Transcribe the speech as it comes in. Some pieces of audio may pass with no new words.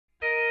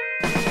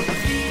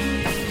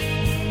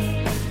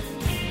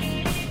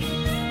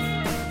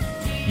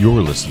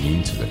You're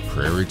listening to the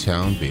Prairie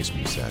Town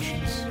Basement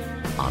Sessions.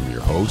 I'm your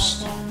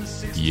host,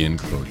 Ian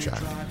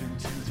Klochak.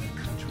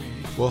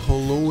 Well,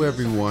 hello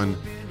everyone.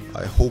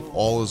 I hope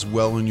all is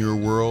well in your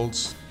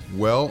worlds.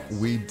 Well,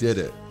 we did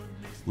it.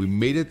 We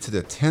made it to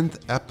the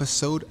 10th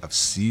episode of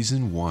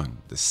Season 1,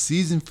 the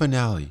season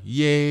finale.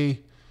 Yay! I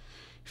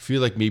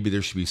feel like maybe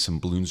there should be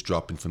some balloons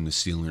dropping from the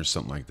ceiling or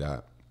something like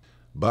that.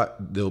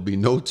 But there'll be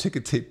no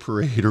ticket tape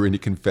parade or any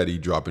confetti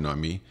dropping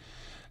on me.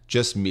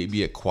 Just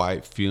maybe a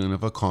quiet feeling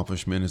of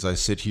accomplishment as I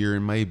sit here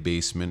in my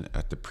basement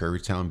at the Prairie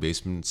Town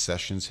Basement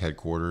Sessions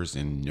headquarters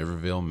in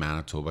Niverville,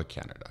 Manitoba,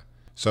 Canada.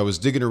 So I was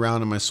digging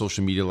around on my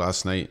social media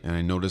last night and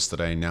I noticed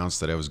that I announced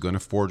that I was going to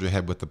forge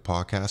ahead with the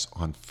podcast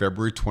on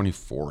February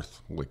 24th.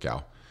 Holy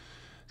cow.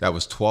 That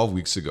was 12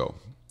 weeks ago.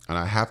 And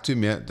I have to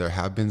admit, there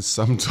have been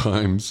some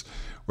times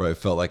where I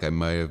felt like I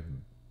might have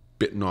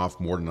bitten off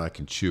more than I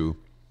can chew.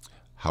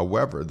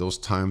 However, those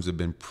times have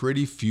been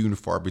pretty few and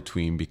far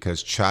between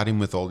because chatting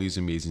with all these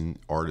amazing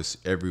artists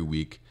every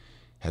week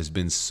has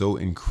been so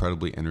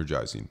incredibly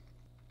energizing.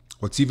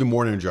 What's even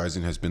more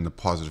energizing has been the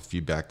positive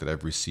feedback that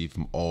I've received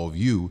from all of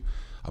you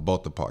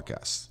about the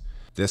podcast.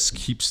 This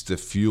keeps the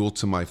fuel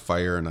to my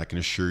fire, and I can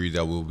assure you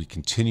that we'll be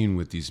continuing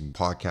with these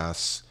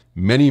podcasts,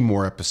 many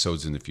more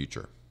episodes in the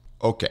future.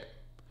 Okay,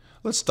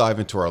 let's dive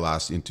into our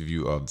last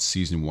interview of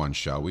Season 1,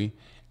 shall we?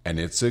 And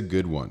it's a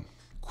good one.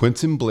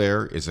 Quinton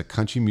Blair is a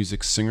country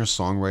music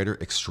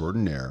singer-songwriter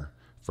extraordinaire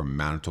from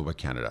Manitoba,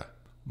 Canada.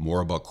 More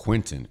about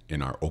Quinton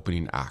in our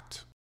opening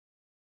act.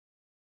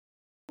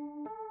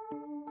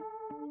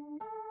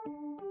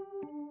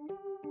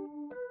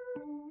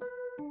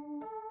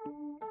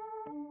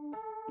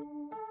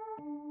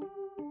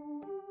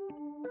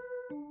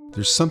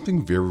 There's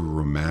something very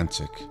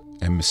romantic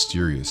and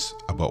mysterious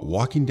about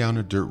walking down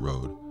a dirt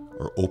road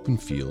or open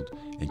field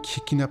and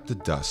kicking up the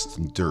dust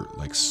and dirt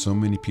like so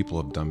many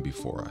people have done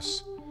before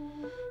us.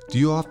 Do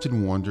you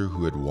often wonder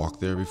who had walked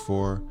there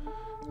before,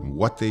 and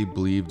what they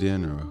believed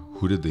in, or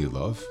who did they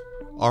love?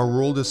 Our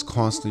world is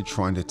constantly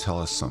trying to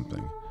tell us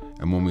something,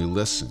 and when we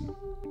listen,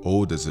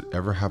 oh, does it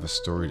ever have a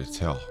story to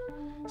tell?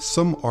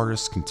 Some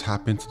artists can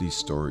tap into these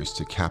stories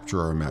to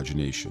capture our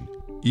imagination,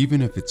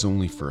 even if it's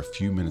only for a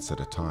few minutes at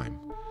a time.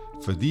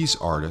 For these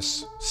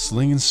artists,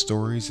 slinging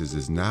stories is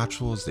as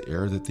natural as the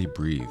air that they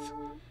breathe,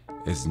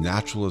 as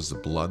natural as the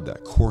blood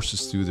that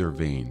courses through their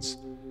veins.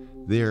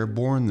 They are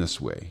born this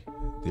way.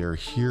 They are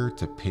here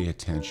to pay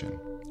attention.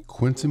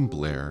 Quinton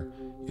Blair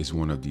is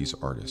one of these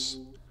artists.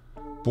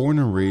 Born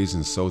and raised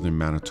in southern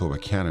Manitoba,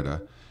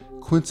 Canada,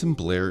 Quinton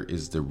Blair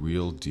is the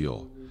real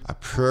deal. A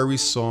prairie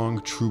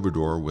song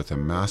troubadour with a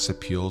mass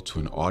appeal to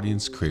an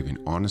audience craving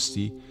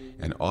honesty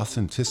and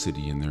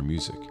authenticity in their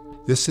music.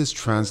 This is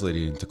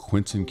translated into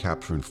Quinton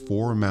capturing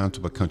 4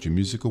 Manitoba Country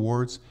Music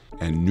Awards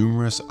and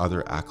numerous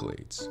other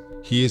accolades.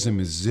 He is a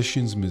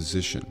musician's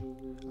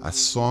musician, a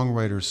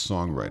songwriter's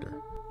songwriter.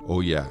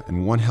 Oh yeah,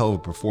 and one hell of a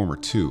performer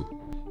too.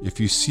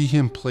 If you see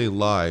him play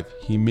live,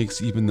 he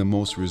makes even the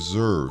most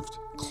reserved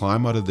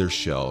climb out of their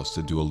shells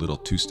to do a little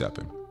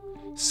two-stepping.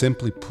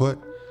 Simply put,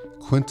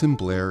 Quinton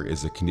Blair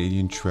is a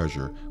Canadian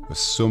treasure with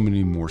so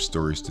many more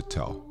stories to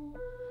tell.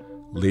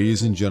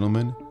 Ladies and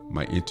gentlemen,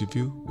 my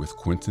interview with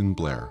Quinton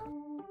Blair.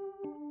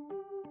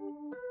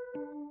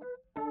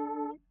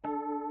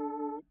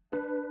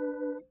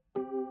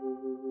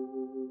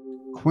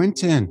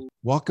 Quinton,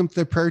 welcome to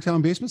the Prairie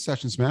Town Basement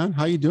Sessions, man.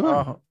 How you doing?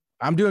 Oh,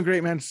 I'm doing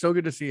great, man. So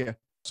good to see you.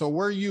 So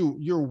where are you?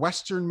 You're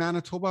Western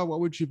Manitoba.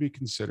 What would you be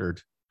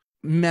considered?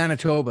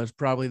 Manitoba is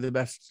probably the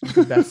best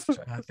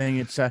thing.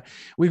 It's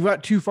we've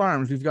got 2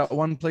 farms. We've got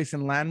one place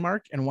in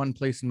Landmark and one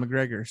place in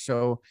McGregor.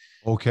 So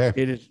okay,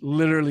 it is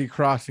literally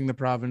crossing the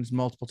province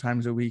multiple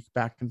times a week,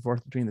 back and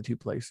forth between the 2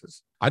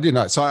 places. I did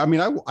not. So I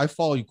mean, I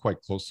follow you quite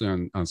closely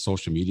on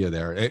social media.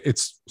 There,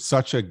 it's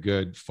such a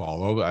good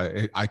follow.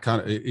 I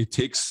kind of it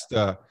takes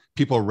the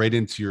people right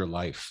into your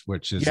life,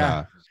 which is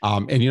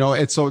and you know,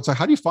 it's like,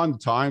 how do you find the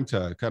time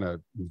to kind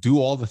of do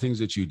all the things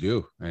that you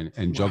do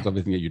and juggle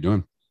everything that you're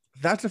doing?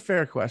 That's a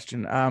fair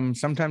question.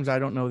 Sometimes I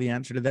don't know the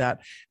answer to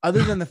that,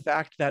 other than the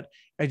fact that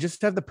I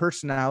just have the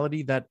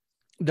personality that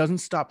doesn't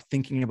stop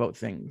thinking about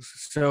things.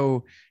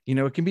 So, you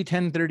know, it can be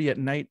 10:30 at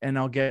night and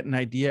I'll get an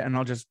idea and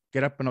I'll just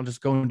get up and I'll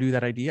just go and do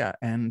that idea.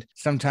 And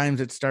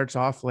sometimes it starts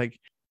off like,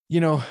 you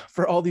know,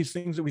 for all these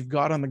things that we've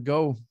got on the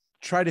go,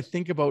 try to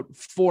think about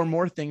 4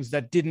 more things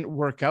that didn't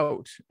work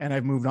out and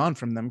I've moved on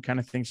from them, kind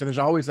of thing. So there's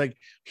always like,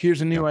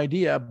 here's a new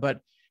idea, but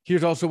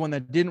here's also one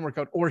that didn't work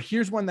out, or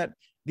here's one that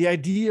the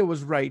idea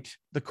was right,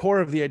 the core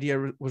of the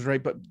idea was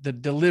right, but the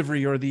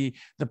delivery or the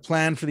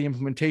plan for the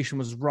implementation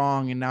was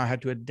wrong, and now I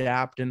had to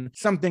adapt. And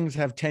some things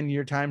have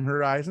 10-year time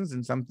horizons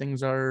and some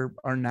things are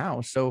now.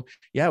 So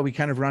yeah, we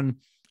kind of run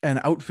an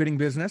outfitting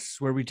business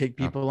where we take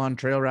people on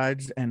trail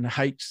rides and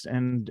hikes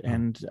and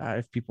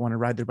if people want to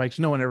ride their bikes,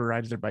 no one ever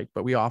rides their bike,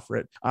 but we offer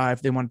it.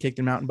 If they want to take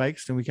their mountain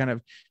bikes, then we kind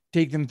of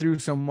take them through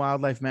some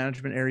wildlife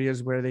management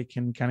areas where they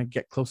can kind of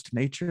get close to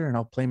nature, and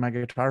I'll play my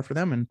guitar for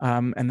them.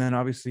 And then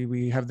obviously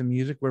we have the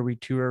music where we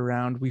tour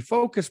around. We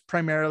focus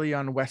primarily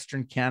on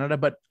Western Canada,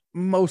 but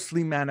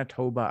mostly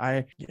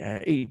Manitoba.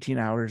 18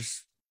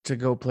 hours to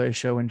go play a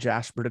show in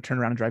Jasper to turn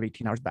around and drive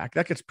 18 hours back.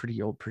 That gets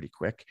pretty old pretty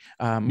quick.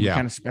 We Yeah.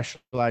 kind of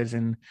specialize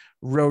in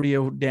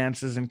rodeo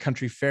dances and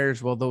country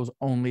fairs. Well, those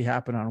only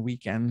happen on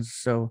weekends.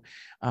 So,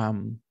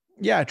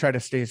 yeah, I try to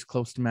stay as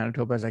close to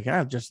Manitoba as I can.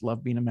 I just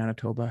love being in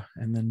Manitoba.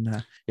 And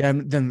then,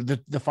 and then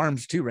the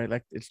farms too, right?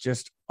 Like it's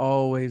just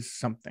always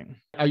something.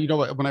 You know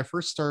what? When I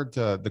first started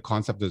the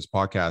concept of this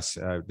podcast,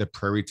 the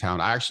Prairie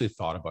Town, I actually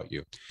thought about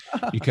you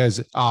because,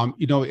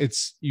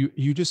 it's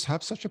you just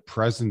have such a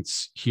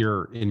presence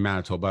here in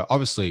Manitoba,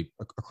 obviously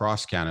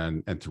across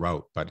Canada and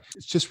throughout. But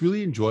it's just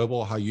really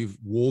enjoyable how you've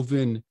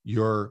woven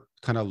your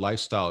kind of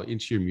lifestyle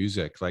into your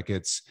music. Like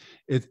it's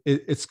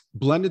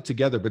blended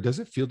together. But does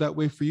it feel that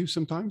way for you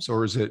sometimes,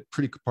 or is it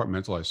pretty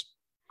compartmentalized?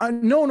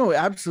 No,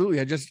 absolutely.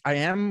 I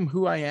am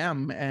who I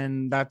am,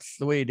 and that's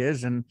the way it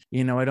is. And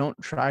I don't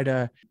try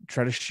to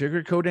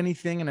sugarcoat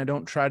anything, and I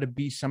don't try to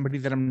be somebody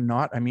that I'm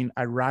not. I mean,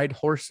 I ride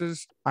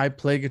horses, I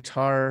play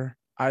guitar,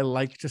 I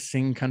like to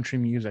sing country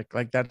music.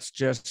 Like that's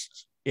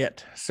just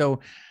it. So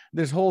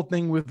this whole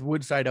thing with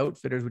Woodside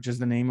Outfitters, which is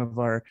the name of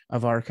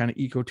our kind of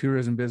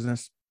ecotourism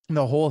business,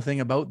 the whole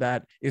thing about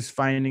that is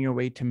finding a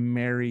way to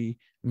marry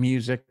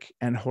music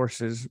and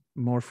horses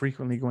more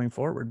frequently going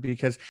forward.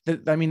 Because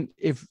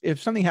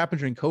if something happened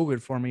during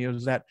COVID for me, it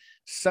was that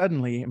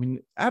suddenly,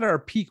 at our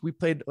peak, we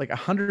played like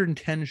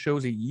 110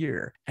 shows a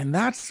year, and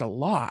that's a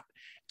lot.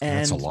 And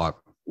that's a lot.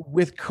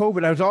 With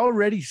COVID, I was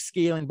already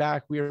scaling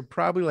back. We were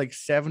probably like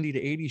 70 to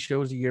 80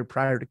 shows a year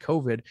prior to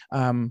COVID.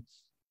 And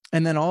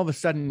then all of a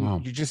sudden,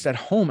 wow, you're just at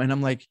home, and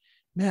I'm like,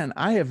 man,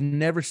 I have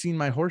never seen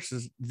my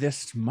horses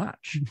this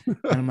much. And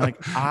I'm like,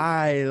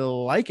 I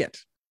like it.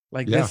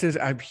 Like, yeah, this is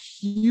a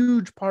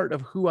huge part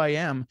of who I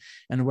am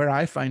and where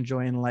I find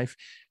joy in life.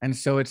 And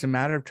so it's a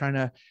matter of trying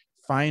to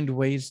find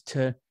ways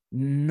to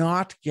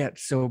not get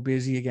so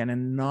busy again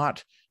and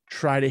not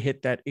try to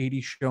hit that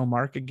 80 show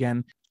mark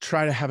again.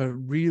 Try to have a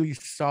really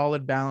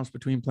solid balance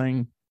between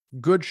playing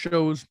good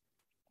shows,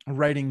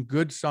 writing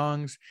good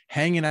songs,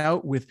 hanging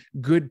out with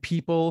good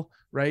people,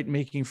 right?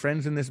 Making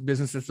friends in this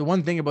business. It's the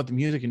one thing about the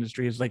music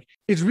industry is like,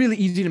 it's really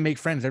easy to make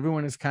friends.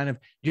 Everyone is kind of,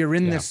 you're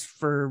in this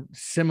for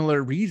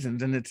similar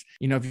reasons. And it's,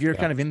 if you're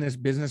kind of in this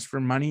business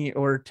for money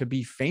or to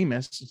be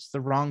famous, it's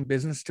the wrong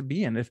business to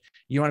be in. If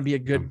you want to be a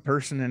good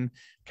person and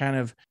kind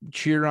of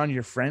cheer on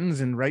your friends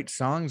and write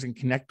songs and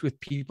connect with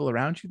people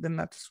around you, then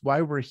that's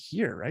why we're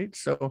here. Right.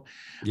 So,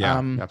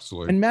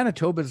 absolutely. And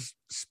Manitoba's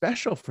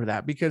special for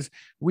that because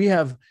we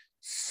have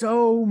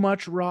so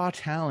much raw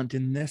talent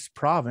in this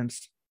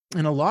province.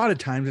 And a lot of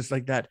times it's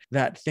like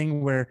that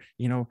thing where,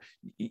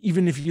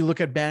 even if you look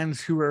at bands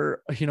who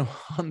are,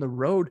 on the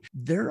road,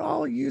 they're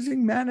all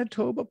using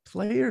Manitoba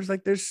players.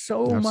 Like there's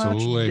so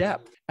much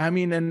depth.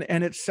 And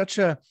it's such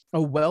a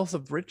wealth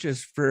of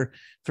riches for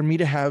me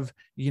to have,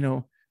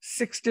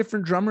 6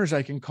 different drummers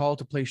I can call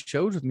to play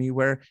shows with me,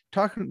 where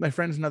talking with my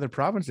friends in other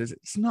provinces,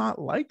 it's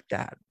not like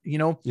that.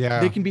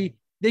 They can be,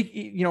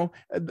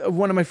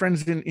 one of my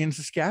friends in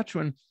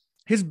Saskatchewan,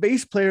 his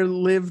bass player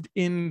lived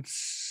in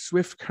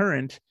Swift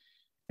Current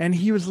and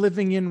he was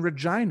living in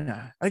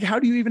Regina. Like, how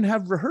do you even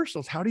have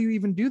rehearsals? How do you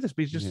even do this?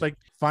 But he's just like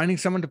finding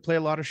someone to play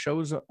a lot of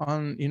shows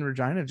in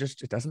Regina.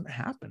 It doesn't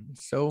happen.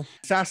 So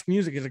Sask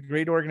Music is a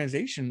great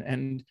organization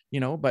and,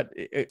 but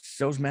it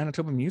shows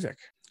Manitoba music.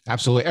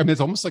 Absolutely.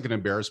 It's almost like an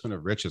embarrassment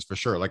of riches for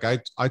sure. Like I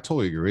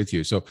totally agree with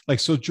you. So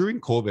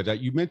during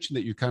COVID, you mentioned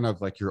that you kind of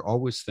like, you're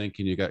always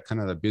thinking, you got kind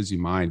of a busy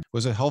mind.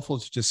 Was it helpful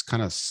to just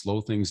kind of slow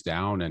things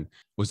down? And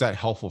was that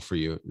helpful for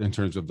you in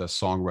terms of the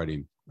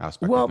songwriting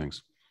aspect of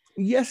things?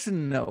 Yes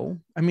and no.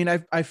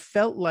 I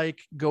felt like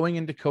going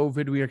into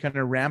COVID, we were kind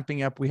of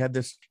ramping up. We had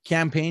this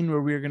campaign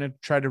where we were going to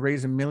try to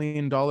raise $1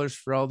 million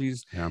for all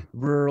these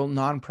rural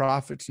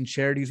nonprofits and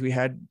charities. We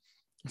had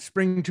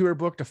spring tour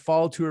booked, a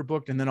fall tour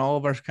booked, and then all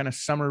of our kind of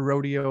summer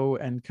rodeo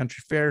and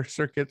country fair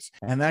circuits.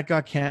 And that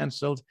got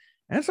canceled.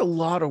 And it's a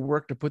lot of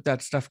work to put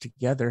that stuff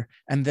together.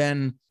 And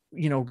then,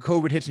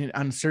 COVID hits me,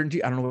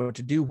 uncertainty. I don't know what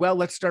to do. Well,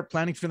 let's start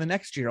planning for the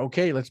next year.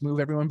 Okay, let's move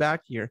everyone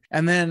back here.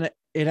 And then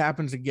it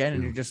happens again.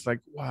 And you're just like,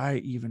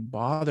 why even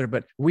bother?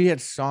 But we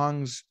had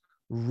songs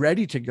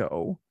ready to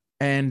go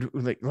and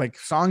like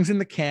songs in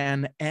the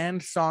can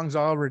and songs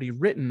already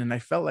written. And I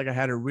felt like I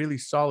had a really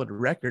solid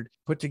record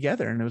put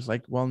together. And it was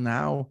like, well,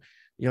 now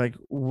you're like,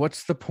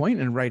 what's the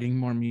point in writing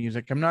more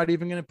music? I'm not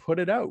even going to put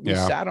it out. We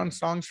sat on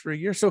songs for a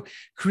year. So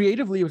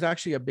creatively, it was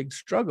actually a big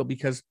struggle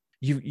because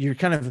you're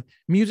kind of,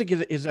 music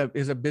is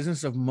a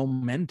business of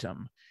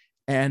momentum.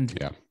 And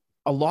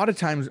a lot of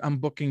times I'm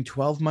booking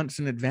 12 months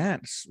in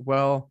advance.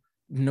 Well,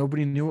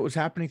 nobody knew what was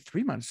happening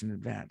 3 months in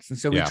advance. And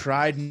so we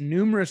tried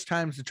numerous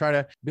times to try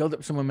to build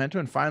up some momentum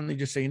and finally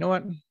just say, you know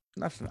what,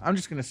 I'm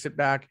just going to sit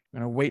back.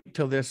 I'm going to wait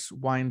till this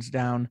winds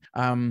down.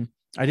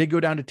 I did go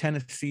down to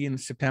Tennessee in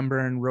September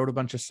and wrote a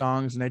bunch of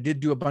songs, and I did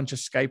do a bunch of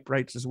Skype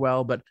writes as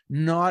well, but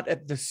not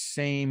at the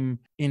same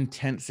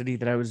intensity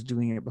that I was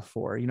doing it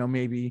before.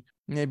 Maybe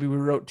maybe we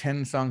wrote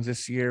 10 songs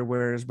this year,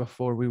 whereas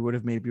before we would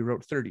have maybe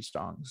wrote 30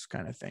 songs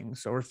kind of thing.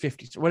 So, or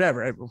 50,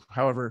 whatever,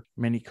 however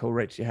many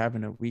co-writes you have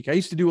in a week. I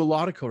used to do a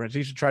lot of co-writes. I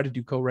used to try to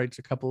do co-writes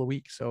a couple of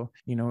weeks. So,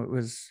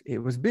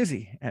 it was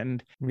busy.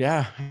 And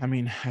yeah, I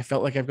mean, I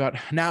felt like I've got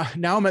now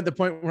I'm at the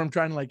point where I'm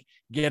trying to like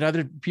get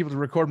other people to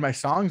record my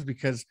songs,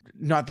 because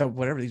not that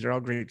whatever, these are all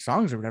great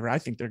songs or whatever. I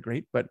think they're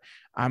great, but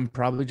I'm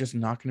probably just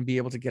not going to be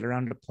able to get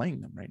around to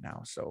playing them right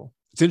now. So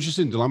it's an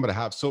interesting dilemma to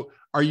have. So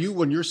are you,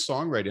 when you're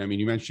songwriting, I mean,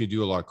 you mentioned you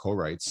do a lot of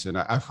co-writes, and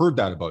I've heard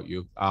that about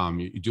you.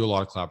 You do a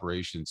lot of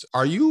collaborations.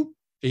 Are you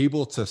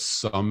able to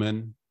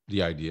summon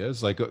the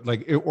ideas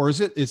or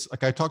it's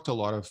like, I talk to a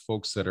lot of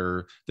folks that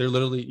they're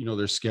literally,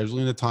 they're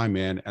scheduling the time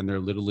in, and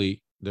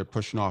they're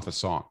pushing off a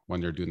song when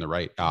they're doing the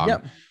write.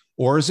 Yep.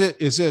 Or is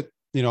it,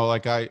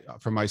 like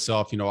for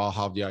myself, I'll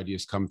have the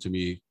ideas come to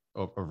me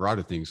of a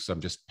variety of things because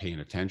I'm just paying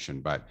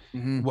attention. But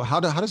how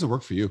does it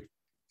work for you?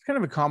 It's kind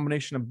of a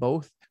combination of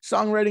both.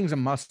 Songwriting is a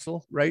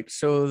muscle, right?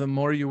 So the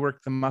more you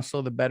work the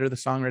muscle, the better the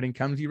songwriting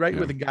comes. You write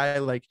with a guy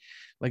like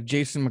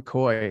Jason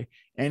McCoy,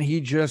 and he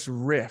just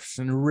riffs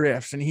and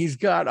riffs, and he's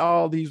got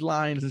all these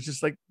lines. It's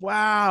just like,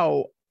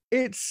 wow,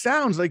 it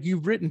sounds like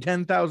you've written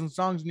 10,000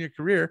 songs in your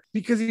career,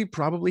 because he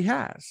probably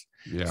has.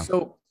 Yeah.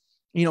 So,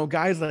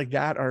 guys like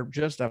that are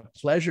just a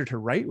pleasure to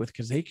write with,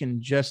 because they can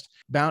just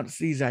bounce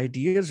these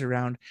ideas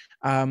around.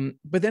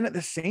 But then at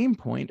the same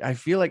point, I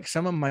feel like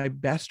some of my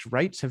best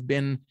writes have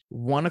been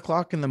 1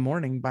 o'clock in the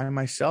morning by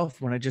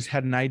myself, when I just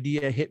had an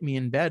idea hit me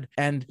in bed.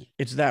 And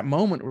it's that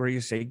moment where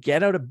you say,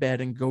 get out of bed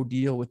and go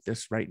deal with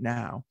this right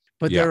now.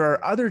 But there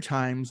are other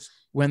times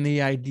when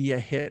the idea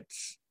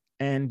hits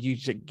and you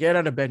just get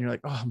out of bed and you're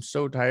like, oh, I'm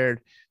so tired.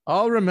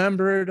 I'll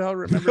remember it.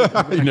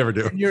 You never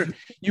do. And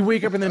you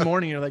wake up in the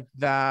morning, you're like,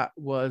 that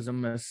was a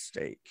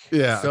mistake.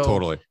 Yeah, so,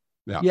 totally.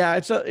 Yeah.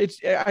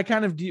 I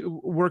kind of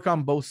work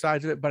on both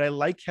sides of it, but I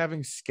like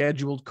having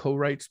scheduled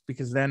co-writes,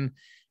 because then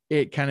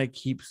it kind of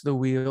keeps the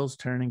wheels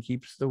turning,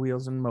 keeps the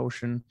wheels in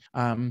motion.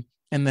 And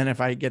then if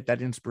I get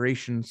that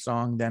inspiration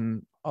song,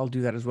 then I'll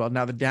do that as well.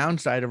 Now, the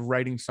downside of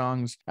writing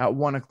songs at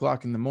 1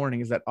 o'clock in the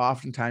morning is that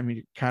oftentimes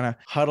you're kind of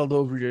huddled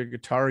over your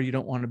guitar. You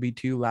don't want to be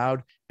too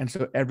loud. And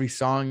so every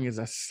song is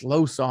a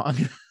slow song.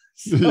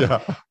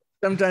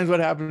 Sometimes what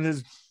happens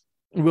is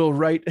I'll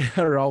write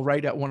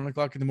at 1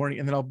 o'clock in the morning,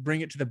 and then I'll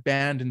bring it to the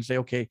band and say,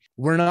 okay,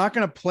 we're not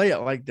going to play it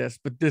like this,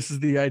 but this is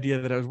the idea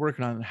that I was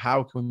working on, and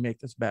how can we make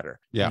this better?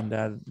 Yeah.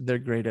 And they're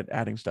great at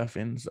adding stuff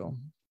in.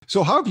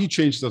 So how have you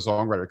changed as a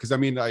songwriter? Because I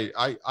mean,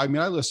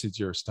 I listened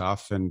to your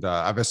stuff, and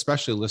I've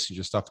especially listened to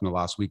your stuff in the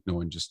last week,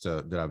 knowing just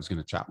that I was going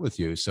to chat with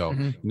you. So,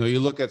 you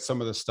look at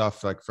some of the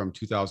stuff like from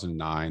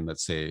 2009,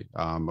 let's say,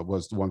 it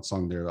was one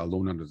song there,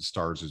 Alone Under the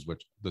Stars, is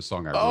which the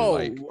song I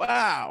really like.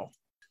 Wow.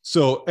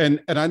 So,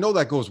 and I know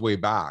that goes way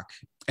back.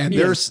 And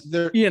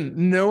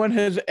Ian, no one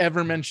has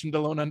ever mentioned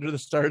Alone Under the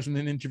Stars in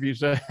an interview.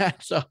 So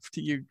hats off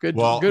to you. Good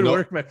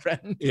work, my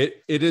friend.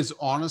 It is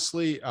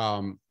honestly,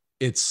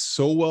 it's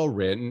so well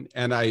written.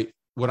 And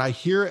when I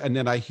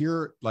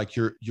hear like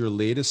your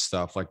latest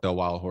stuff, like the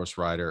Wild Horse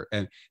Rider,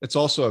 and it's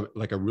also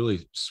like a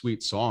really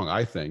sweet song,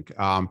 I think.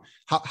 How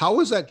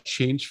has that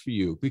changed for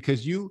you?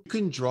 Because you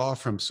can draw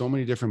from so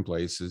many different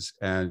places,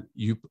 and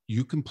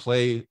you can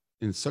play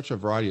in such a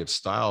variety of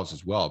styles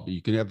as well. But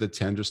you can have the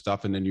tender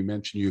stuff, and then you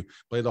mentioned you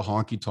play the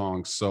honky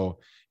tonks, so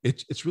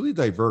it's really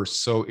diverse.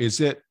 So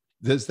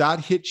does that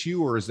hit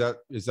you, or is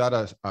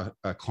that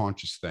a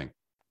conscious thing?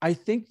 I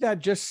think that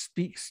just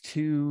speaks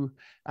to,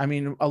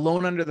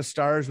 Alone Under the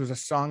Stars was a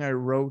song I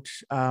wrote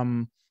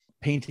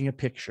painting a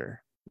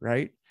picture,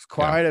 right? It's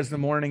quiet as the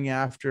morning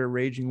after a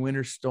raging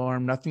winter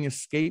storm. Nothing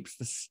escapes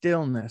the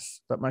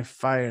stillness but my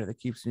fire that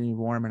keeps me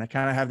warm. And I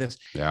kind of have this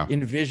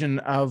envision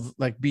of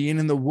like being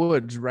in the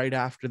woods right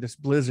after this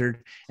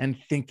blizzard and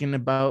thinking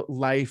about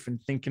life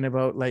and thinking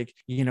about like,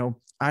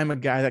 I'm a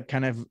guy that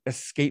kind of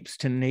escapes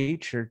to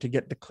nature to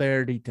get the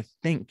clarity to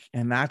think.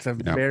 And that's a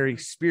very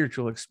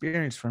spiritual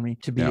experience for me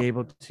to be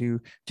able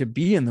to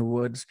be in the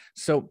woods.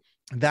 So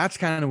that's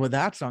kind of what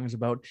that song is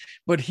about.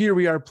 But here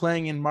we are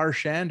playing in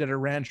Marchand at a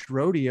ranch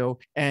rodeo,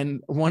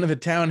 and one of the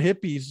town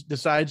hippies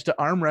decides to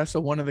arm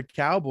wrestle one of the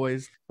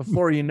cowboys.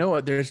 Before you know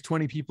it, there's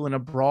 20 people in a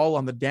brawl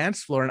on the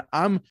dance floor, and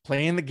I'm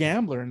playing the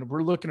gambler, and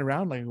we're looking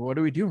around like, what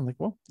do we do? I'm like,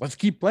 well, let's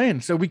keep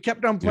playing. So we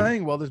kept on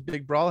playing while this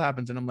big brawl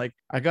happens, and I'm like,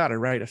 I got to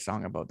write a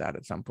song about that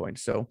at some point.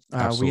 So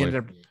we ended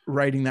up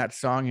writing that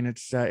song, and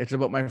it's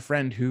about my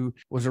friend who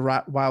was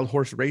a wild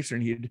horse racer,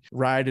 and he'd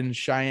ride in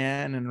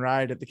Cheyenne and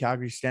ride at the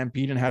Calgary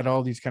Stampede and had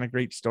all these kind of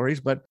great stories.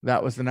 But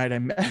that was the night I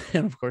met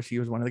him. Of course, he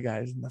was one of the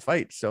guys in the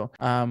fight. So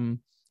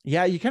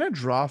you kind of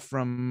draw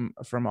from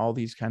all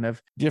these kind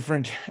of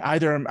different,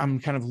 either I'm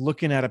kind of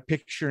looking at a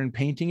picture and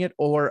painting it,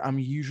 or I'm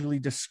usually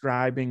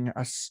describing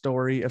a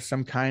story of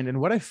some kind. And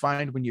what I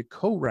find when you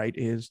co-write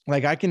is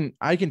like, I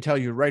can tell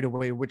you right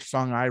away which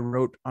song I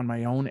wrote on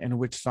my own and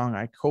which song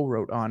I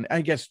co-wrote on.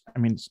 I guess,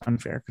 it's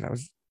unfair because I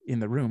was in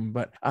the room,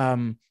 but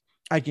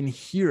I can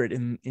hear it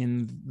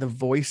in the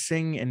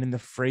voicing and in the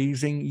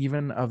phrasing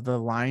even of the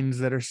lines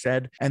that are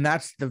said. And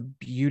that's the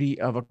beauty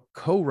of a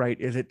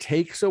co-write, is it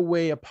takes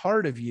away a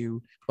part of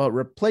you, but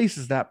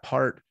replaces that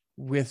part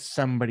with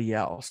somebody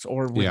else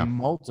or with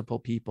multiple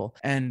people.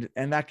 And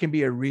that can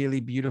be a really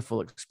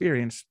beautiful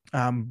experience.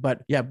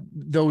 But yeah,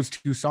 those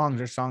two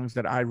songs are songs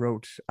that I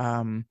wrote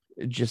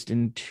just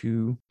in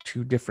two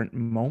different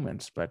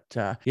moments. But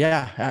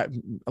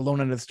Alone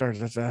Under the Stars,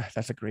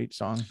 that's a great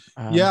song.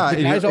 The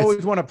guys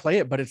always want to play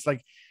it, but it's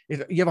like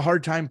you have a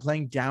hard time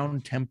playing down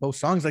tempo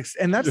songs, like,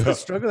 and that's the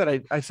struggle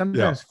that I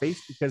sometimes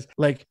face, because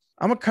like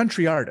I'm a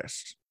country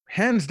artist,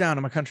 hands down,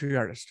 I'm a country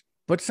artist,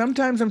 but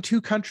sometimes I'm too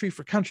country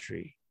for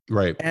country.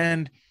 Right.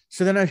 And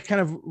so then I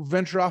kind of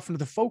venture off into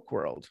the folk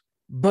world,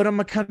 but I'm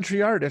a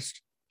country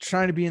artist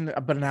trying to be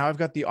but now I've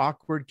got the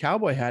awkward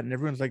cowboy hat and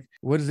everyone's like,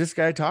 what is this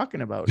guy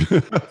talking about?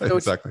 So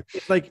Exactly.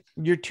 It's like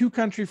you're too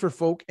country for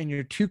folk and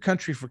you're too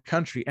country for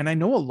country. And I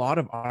know a lot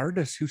of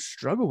artists who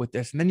struggle with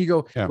this. And then you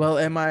go, well,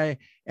 am I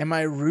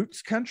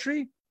roots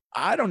country?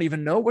 I don't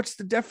even know what's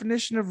the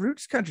definition of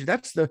roots country.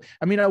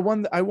 I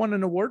won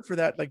an award for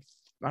that, like,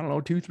 I don't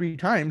know, 2-3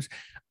 times.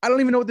 I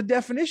don't even know what the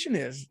definition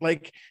is.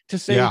 Like, to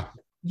say,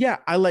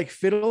 I like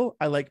fiddle,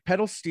 I like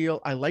pedal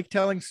steel, I like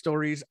telling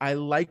stories, I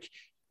like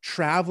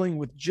traveling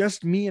with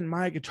just me and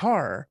my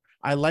guitar,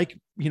 I like,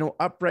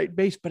 upright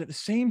bass, but at the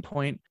same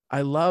point,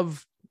 I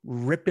love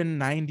ripping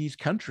 90s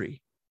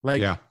country.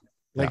 And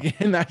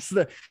it's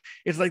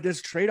like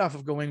this trade-off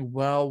of going,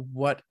 well,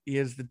 what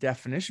is the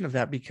definition of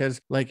that?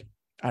 Because like,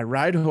 I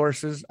ride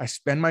horses, I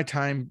spend my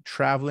time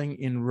traveling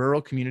in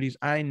rural communities.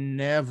 I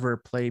never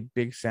play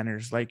big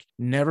centers, like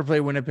never play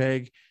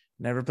Winnipeg,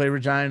 never play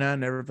Regina,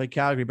 never play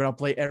Calgary, but I'll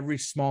play every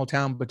small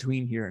town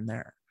between here and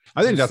there.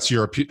 I think that's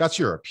your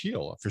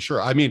appeal for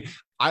sure. I mean,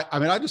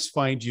 I just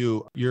find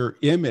your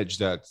image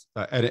that,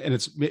 and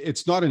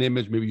it's not an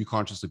image maybe you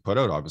consciously put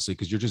out, obviously,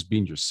 because you're just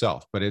being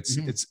yourself, but it's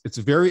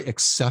very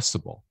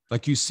accessible.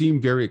 Like, you seem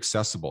very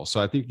accessible.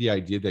 So I think the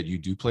idea that you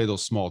do play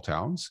those small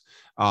towns,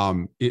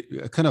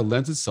 it kind of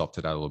lends itself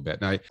to that a little bit.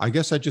 And I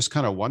guess I just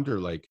kind of wonder,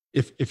 like,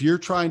 if you're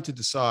trying to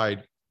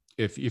decide,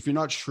 if you're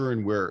not sure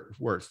in where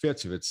it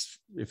fits,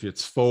 if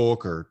it's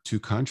folk or too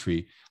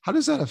country, how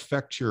does that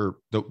affect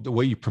the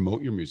way you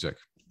promote your music?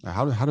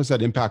 How does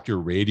that impact your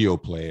radio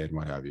play and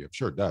what have you? I'm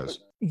sure it does.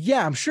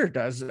 Yeah, I'm sure it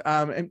does.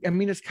 I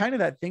mean, it's kind of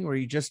that thing where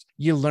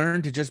you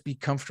learn to just be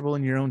comfortable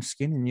in your own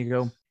skin and you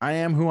go, I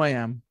am who I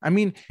am. I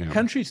mean,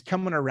 country's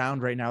coming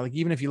around right now. Like,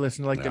 even if you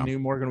listen to like the new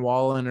Morgan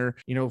Wallen, or,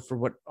 for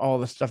what all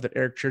the stuff that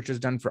Eric Church has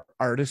done for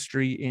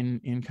artistry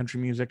in country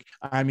music.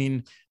 I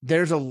mean,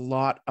 there's a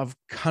lot of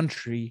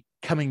country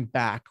coming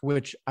back,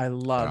 which I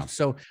love. Yeah.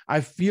 So I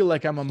feel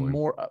like I'm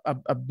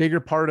a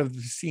bigger part of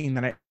the scene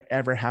than I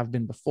ever have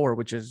been before,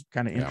 which is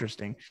kind of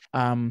interesting.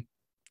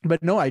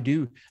 But no, I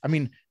do. I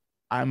mean,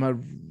 I'm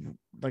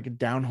a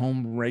down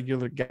home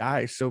regular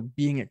guy. So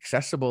being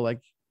accessible,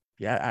 like,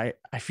 I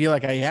feel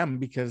like I am,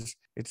 because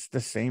it's the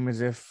same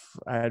as if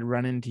I had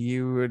run into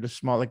you at a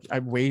small, like, I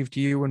waved to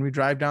you when we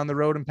drive down the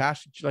road and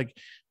pass it, like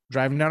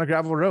driving down a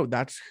gravel road.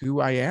 That's who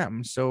I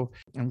am. So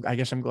I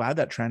guess I'm glad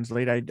that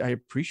translates. I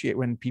appreciate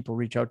when people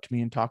reach out to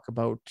me and talk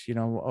about,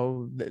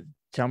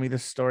 tell me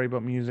this story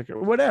about music or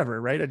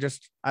whatever, right?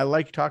 I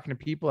like talking to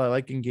people. I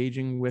like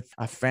engaging with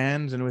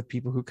fans and with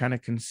people who kind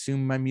of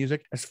consume my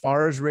music. As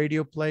far as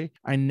radio play,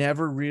 I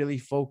never really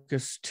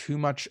focus too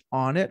much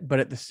on it,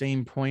 but at the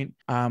same point,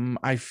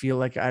 I feel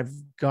like I'm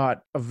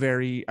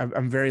very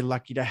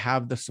lucky to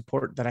have the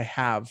support that I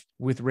have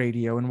with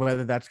radio, and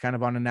whether that's kind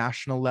of on a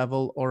national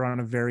level or on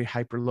a very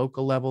hyper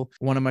local level.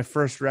 One of my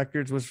first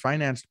records was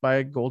financed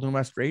by Golden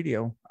West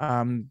Radio.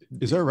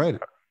 Is that right?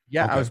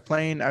 Yeah, okay. I was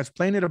playing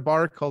at a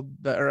bar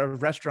or a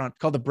restaurant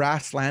called the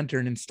Brass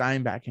Lantern in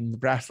Steinbach, and the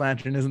Brass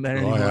Lantern isn't there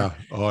anymore.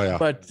 Oh yeah.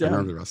 But I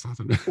remember the restaurant.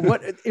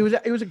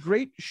 it was a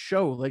great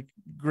show. Like,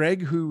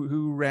 Greg,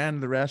 who ran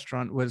the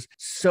restaurant, was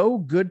so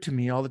good to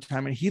me all the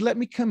time, and he let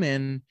me come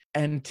in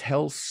and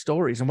tell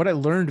stories. And what I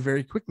learned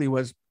very quickly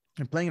was,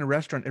 in playing in a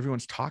restaurant,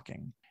 everyone's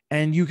talking,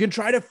 and you can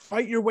try to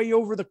fight your way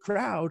over the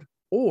crowd,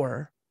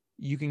 or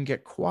you can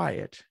get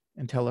quiet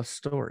and tell a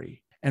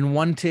story. And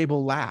one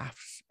table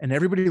laughs, and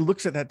everybody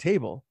looks at that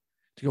table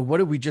to go, what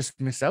did we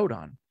just miss out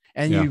on?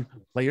 And you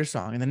play your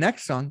song, and the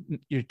next song,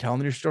 you're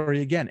telling your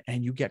story again,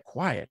 and you get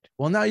quiet.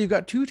 Well, now you've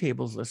got 2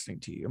 tables listening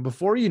to you. And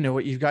before you know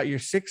it, you've got your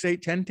 6,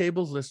 8, 10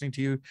 tables listening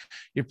to you.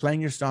 You're playing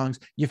your songs.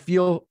 You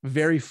feel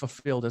very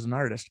fulfilled as an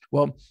artist.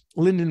 Well,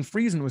 Lyndon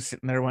Friesen was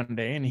sitting there one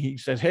day, and he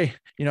said, hey,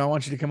 I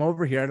want you to come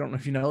over here. I don't know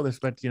if you know this,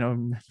 but,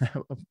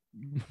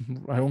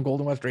 I own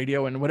Golden West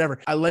Radio and whatever.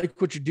 I like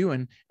what you're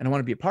doing, and I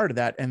want to be a part of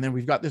that. And then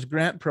we've got this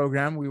grant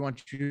program. We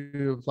want you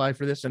to apply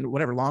for this, and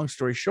whatever. Long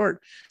story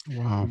short,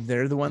 wow,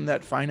 they're the one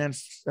that financed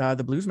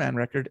the Bluesman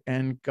record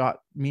and got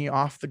me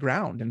off the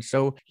ground. And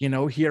so,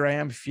 here I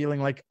am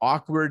feeling like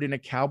awkward in a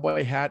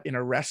cowboy hat in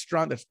a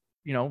restaurant that's,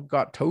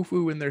 got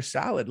tofu in their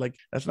salad. Like,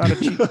 that's not a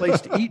cheap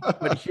place to eat,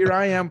 but here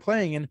I am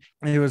playing. And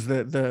it was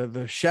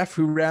the chef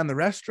who ran the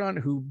restaurant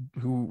who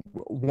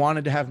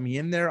wanted to have me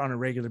in there on a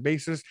regular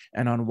basis.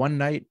 And on one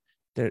night,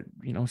 that,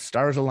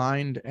 stars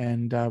aligned,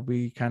 and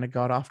we kind of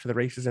got off to the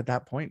races at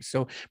that point.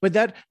 So, but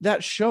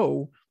that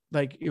show,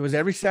 like, it was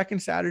every second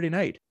Saturday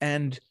night,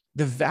 and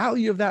the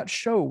value of that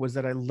show was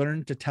that I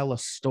learned to tell a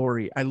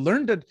story. I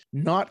learned to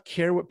not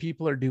care what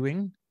people are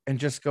doing and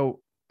just go,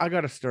 I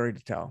got a story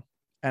to tell,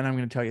 and I'm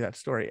going to tell you that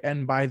story.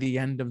 And by the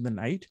end of the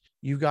night,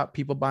 you got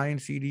people buying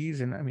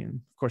CDs. And I mean,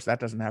 of course that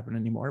doesn't happen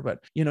anymore,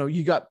 but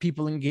you got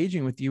people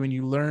engaging with you, and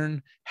you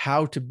learn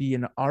how to be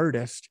an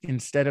artist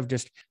instead of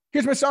just,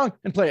 here's my song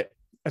and play it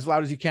as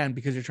loud as you can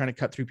because you're trying to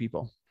cut through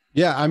people.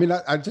 Yeah. I mean,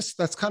 I just,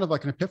 that's kind of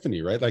like an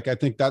epiphany, right? Like, I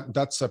think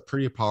that's a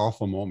pretty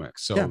powerful moment.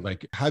 So Yeah.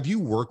 like, have you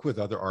worked with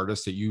other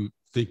artists that you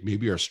think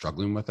maybe are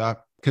struggling with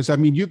that? Because I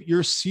mean,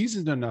 you're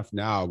seasoned enough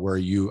now where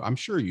I'm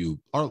sure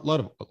a lot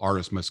of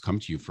artists must come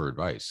to you for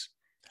advice.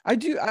 I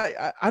do.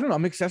 I don't know.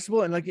 I'm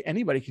accessible, and like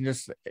anybody can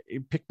just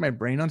pick my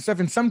brain on stuff.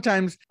 And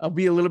sometimes I'll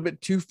be a little bit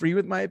too free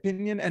with my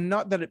opinion, and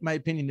not that my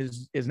opinion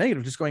is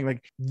negative. Just going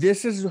like,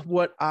 this is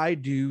what I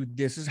do.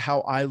 This is how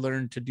I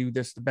learned to do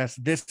this the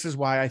best. This is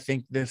why I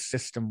think this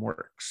system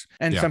works.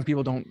 And some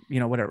people don't.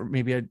 Whatever.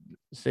 Maybe I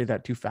say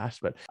that too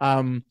fast, but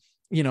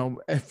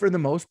for the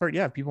most part,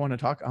 yeah, if people want to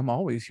talk, I'm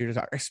always here to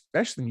talk,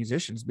 especially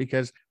musicians,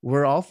 because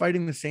we're all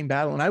fighting the same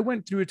battle. And I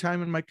went through a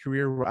time in my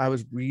career where I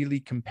was really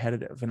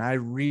competitive, and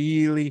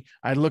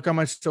I'd look on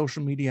my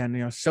social media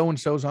and,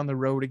 so-and-so's on the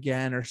road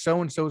again, or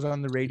so-and-so's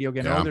on the radio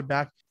again. Oh, they're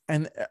back.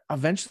 And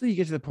eventually you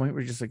get to the point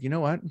where you're just like, you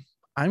know what?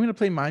 I'm going to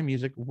play my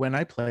music when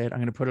I play it. I'm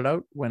going to put it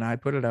out when I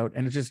put it out.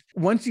 And it's just,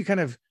 once you kind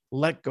of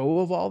let go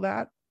of all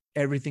that,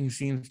 everything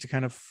seems to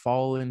kind of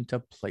fall into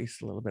place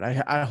a little bit.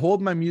 I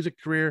hold my music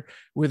career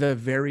with a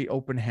very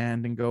open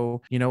hand and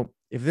go,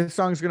 if this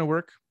song is going to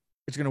work,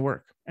 it's going to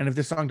work. And if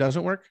this song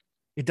doesn't work,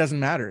 it doesn't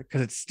matter,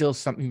 because it's still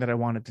something that I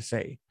wanted to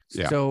say.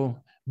 Yeah. So,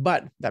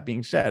 but that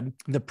being said,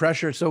 the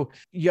pressure. So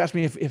you asked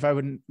me if I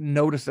would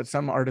notice that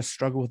some artists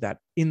struggle with that.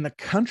 In the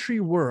country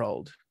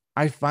world,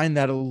 I find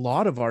that a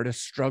lot of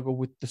artists struggle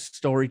with the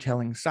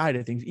storytelling side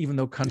of things, even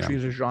though country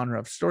is a genre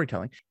of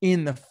storytelling.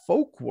 In the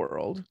folk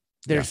world,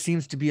 there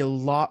seems to be a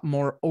lot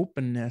more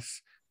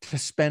openness to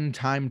spend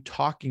time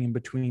talking in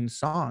between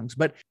songs.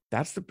 But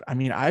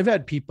I've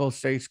had people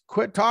say,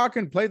 quit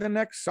talking, play the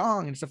next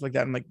song and stuff like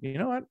that. I'm like, you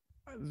know what?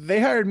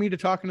 They hired me to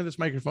talk into this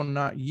microphone,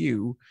 not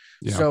you.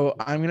 Yeah. So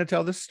I'm going to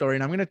tell this story,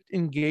 and I'm going to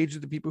engage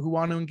with the people who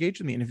want to engage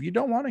with me. And if you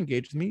don't want to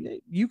engage with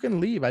me, you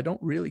can leave. I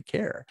don't really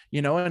care,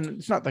 and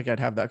it's not like I'd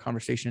have that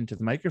conversation into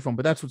the microphone,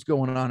 but that's what's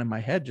going on in my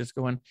head. Just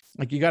going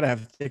like, you got to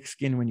have thick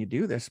skin when you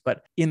do this.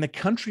 But in the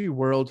country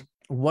world,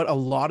 what a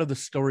lot of the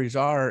stories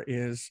are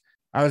is,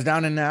 I was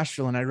down in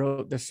Nashville and I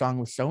wrote this song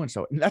with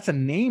so-and-so. And that's a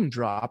name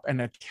drop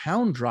and a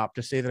town drop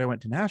to say that I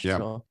went to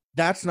Nashville. Yeah.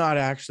 That's not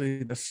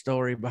actually the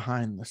story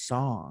behind the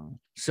song.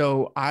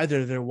 So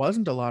either there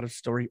wasn't a lot of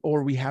story,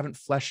 or we haven't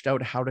fleshed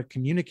out how to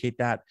communicate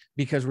that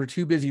because we're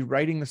too busy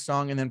writing the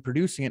song and then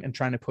producing it and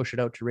trying to push it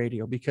out to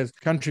radio, because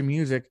country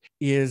music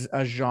is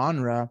a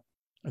genre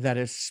that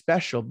is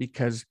special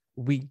because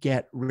we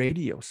get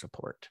radio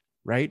support.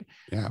 Right.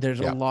 Yeah, there's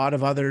a lot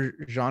of other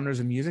genres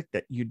of music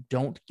that you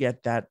don't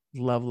get that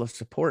level of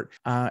support.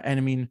 And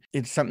I mean,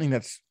 it's something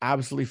that's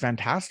absolutely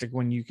fantastic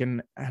when you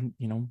can,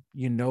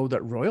 that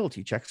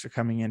royalty checks are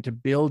coming in to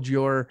build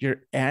your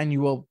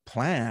annual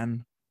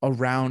plan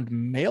around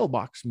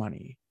mailbox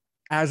money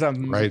as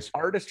an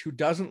artist who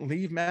doesn't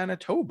leave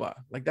Manitoba.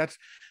 Like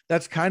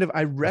that's kind of,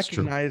 I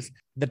recognize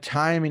the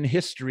time in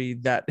history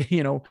that,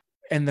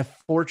 and the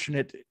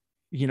fortunate,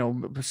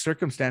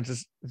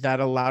 circumstances that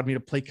allowed me to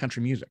play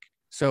country music.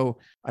 So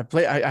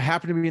I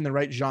happen to be in the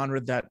right genre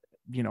that,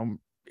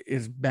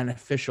 is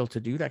beneficial to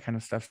do that kind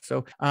of stuff.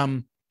 So,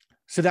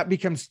 so that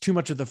becomes too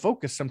much of the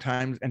focus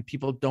sometimes, and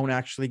people don't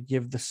actually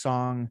give the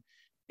song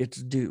its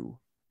due.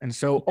 And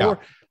so,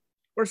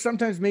 or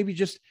sometimes maybe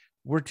just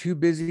we're too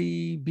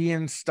busy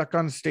being stuck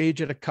on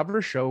stage at a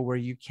cover show where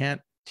you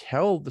can't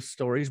tell the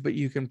stories, but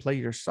you can play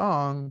your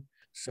song.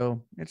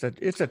 So it's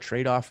a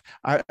trade-off.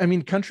 I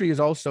mean, country is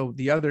also,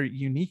 the other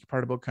unique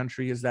part about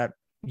country is that,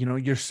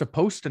 you're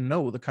supposed to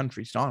know the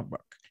country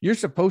songbook. You're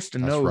supposed to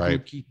know who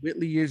Keith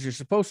Whitley is. You're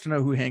supposed to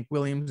know who Hank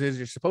Williams is.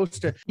 You're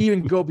supposed to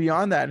even go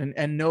beyond that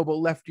and know about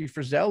Lefty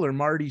Frizzell or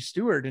Marty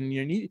Stewart. And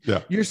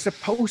you're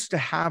supposed to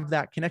have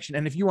that connection.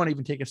 And if you want to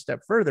even take a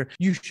step further,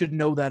 you should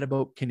know that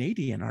about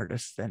Canadian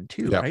artists then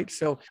too, right?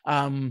 So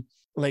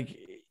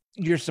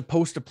you're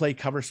supposed to play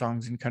cover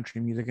songs in country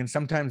music. And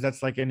sometimes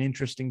that's like an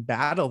interesting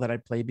battle that I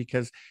play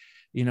because,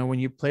 when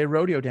you play a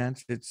rodeo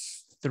dance,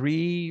 it's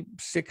 3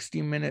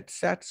 60-minute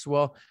sets.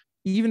 Well,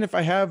 even if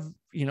I have,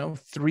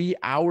 3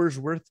 hours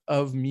worth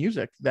of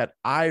music that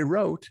I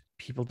wrote,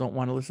 people don't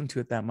want to listen to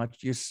it that much.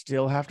 You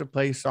still have to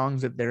play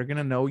songs that they're going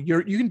to know.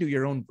 You can do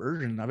your own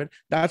version of it.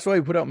 That's why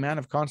we put out Man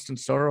of Constant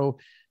Sorrow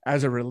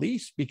as a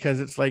release, because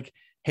it's like,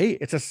 hey,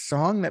 it's a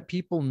song that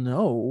people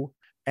know.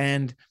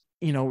 And,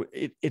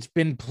 it's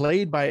been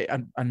played by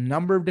a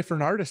number of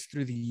different artists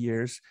through the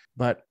years,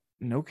 but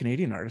no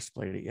Canadian artists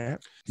played it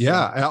yet.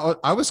 Yeah,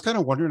 I was kind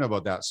of wondering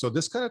about that. So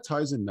this kind of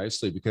ties in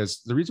nicely,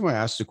 because the reason why I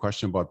asked the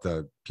question about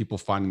the people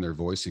finding their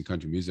voice in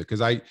country music,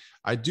 because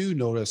I do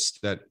notice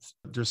that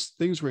there's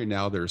things right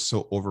now that are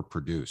so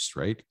overproduced,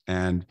 right?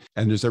 And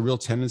there's a real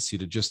tendency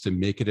to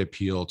make it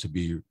appeal to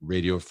be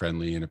radio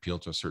friendly and appeal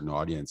to a certain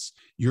audience.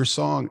 Your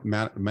song,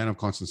 Man of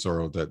Constant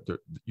Sorrow,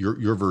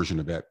 your version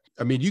of it,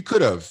 I mean, you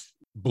could have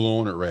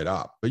blown it right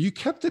up, but you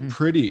kept it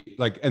pretty,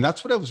 like, and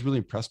that's what I was really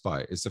impressed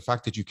by, is the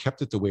fact that you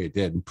kept it the way it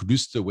did and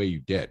produced the way you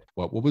did.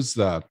 What was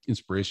the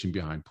inspiration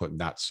behind putting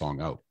that song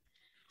out?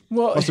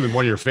 Well, Must have been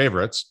one of your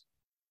favorites.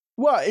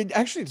 Well,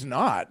 it's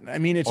not. I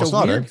mean, it's it's a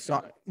not, weird eh?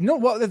 song. No,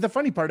 well, the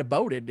funny part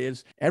about it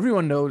is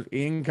everyone knows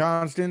 "In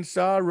Constant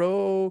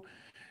Sorrow,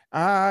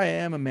 I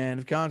am a man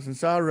of constant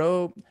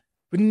sorrow,"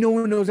 but no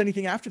one knows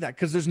anything after that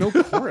because there's no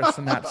chorus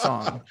in that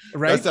song,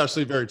 right? That's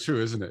actually very true,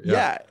 isn't it?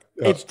 Yeah.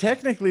 It's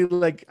technically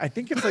like, I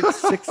think it's like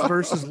 6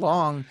 verses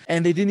long,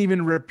 and they didn't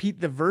even repeat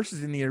the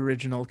verses in the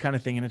original kind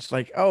of thing. And it's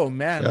like, oh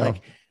man,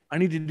 like I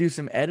need to do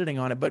some editing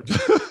on it. But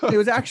it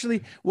was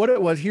actually what it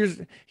was. Here's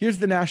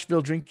the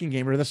Nashville drinking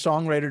game, or the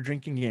songwriter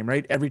drinking game,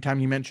 right? Every time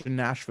you mention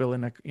Nashville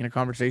in a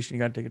conversation, you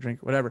got to take a drink,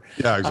 whatever.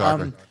 Yeah,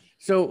 exactly.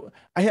 So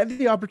I had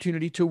the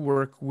opportunity to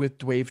work with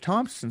Dwayne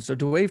Thompson. So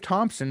Dwayne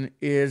Thompson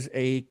is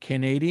a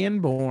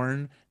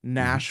Canadian-born,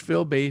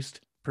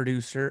 Nashville-based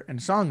producer and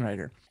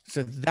songwriter.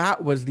 So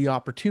that was the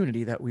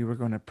opportunity that we were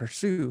going to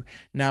pursue.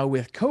 Now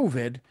with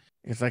COVID,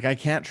 it's like, I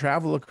can't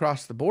travel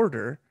across the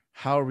border.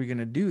 How are we going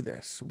to do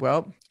this?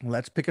 Well,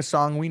 let's pick a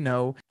song we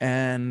know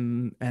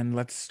and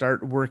let's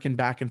start working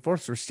back and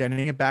forth. So we're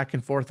sending it back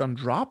and forth on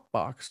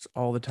Dropbox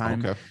all the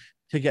time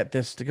to get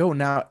this to go.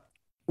 Now,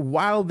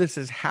 while this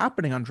is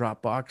happening on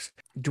Dropbox,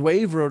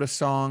 Dwayne wrote a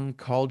song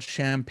called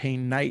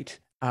Champagne Night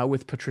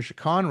with Patricia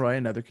Conroy,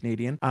 another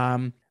Canadian.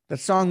 That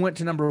song went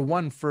to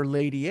 #1 for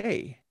Lady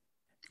A.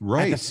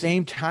 Right. At the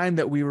same time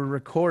that we were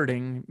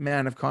recording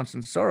Man of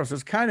Constant Sorrow. So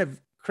it's kind of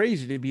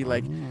crazy to be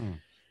like,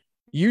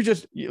 you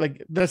just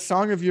like the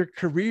song of your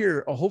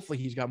career. Oh, hopefully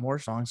he's got more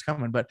songs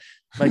coming, but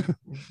like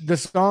the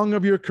song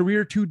of your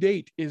career to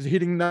date is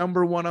hitting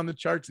 #1 on the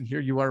charts. And here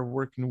you are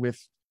working with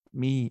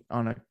me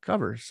on a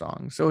cover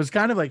song. So it's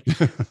kind of like,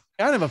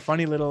 kind of a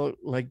funny little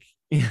like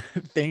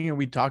thing. And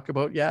we talk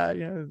about,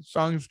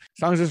 songs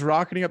is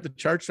rocketing up the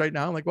charts right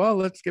now. I'm like, well,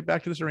 let's get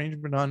back to this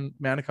arrangement on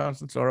Man of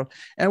Constant Sorrow.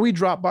 And we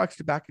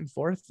Dropboxed it back and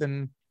forth.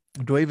 And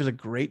Dwayne is a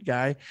great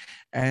guy.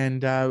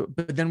 And,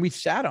 but then we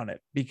sat on it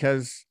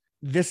because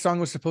this song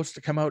was supposed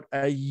to come out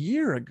a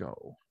year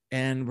ago.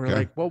 And we're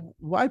like, well,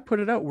 why put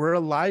it out? We're a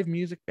live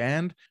music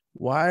band.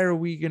 Why are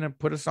we going to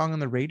put a song on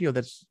the radio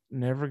that's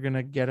never going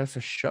to get us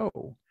a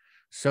show?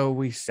 So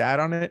we sat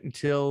on it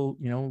until,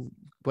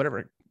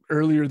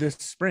 earlier this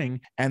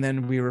spring. And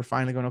then we were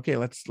finally going, okay,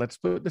 let's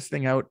put this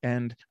thing out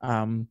and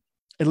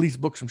at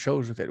least book some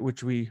shows with it,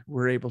 which we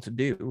were able to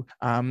do.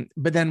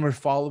 But then we're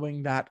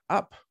following that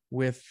up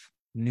with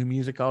new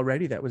music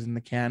already that was in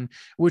the can,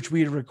 which we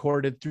had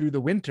recorded through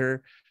the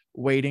winter,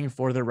 waiting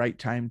for the right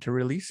time to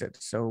release it.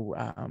 So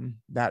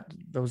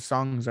those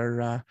songs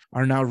are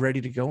now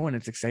ready to go, and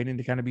it's exciting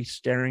to kind of be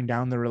staring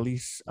down the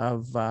release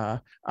of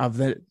the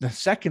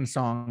second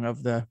song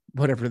of the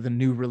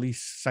new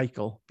release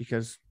cycle,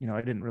 because I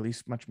didn't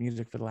release much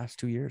music for the last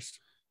 2 years.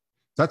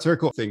 That's a very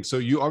cool thing. So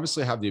you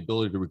obviously have the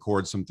ability to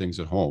record some things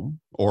at home,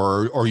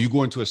 or are you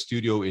going to a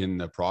studio in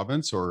the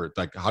province, or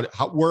like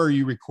where are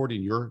you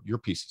recording your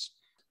pieces?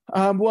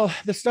 Well,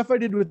 the stuff I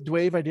did with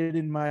Dwayne, I did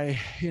in my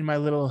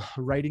little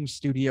writing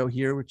studio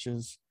here, which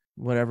is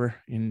whatever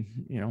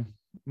in,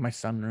 my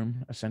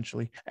sunroom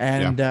essentially.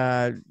 And,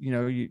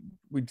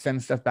 we'd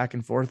send stuff back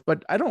and forth,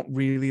 but I don't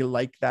really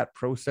like that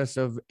process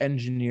of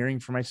engineering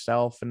for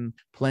myself and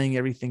playing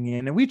everything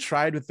in. And we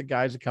tried with the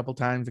guys a couple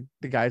times,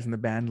 the guys in the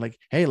band, like,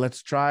 hey,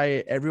 let's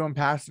try, everyone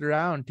pass it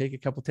around, take a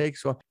couple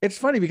takes. Well, it's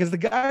funny because the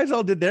guys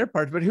all did their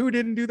parts, but who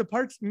didn't do the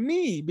parts?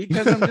 Me,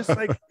 because I'm just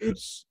like,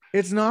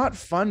 it's not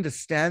fun to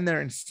stand there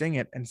and sing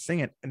it and sing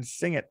it and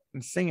sing it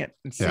and sing it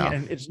and sing it.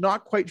 And it's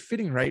not quite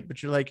fitting right.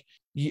 But you're like,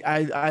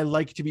 I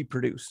like to be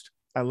produced.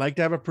 I like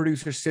to have a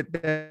producer sit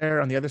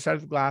there on the other side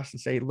of the glass and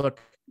say, look,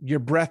 your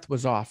breath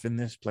was off in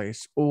this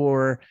place,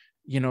 or,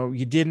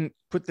 you didn't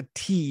put the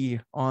T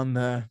on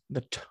the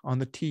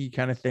T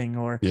kind of thing,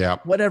 or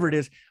whatever it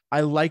is.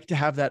 I like to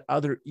have that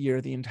other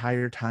ear the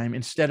entire time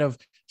instead of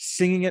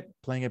singing it,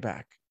 playing it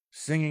back,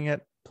 singing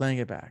it, playing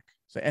it back.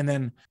 So, and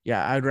then,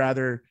 I'd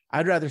rather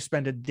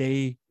spend a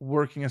day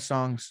working a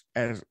song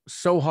as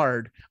so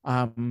hard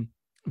than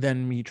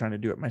me trying to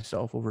do it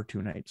myself over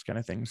 2 nights kind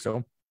of thing.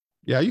 So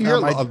yeah, you hear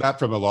of that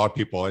from a lot of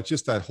people. It's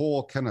just that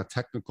whole kind of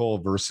technical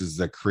versus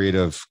the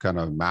creative kind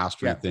of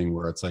mastery thing,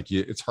 where it's like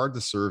it's hard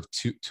to serve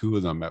two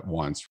of them at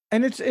once.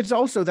 And it's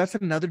also, that's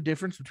another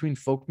difference between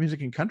folk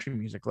music and country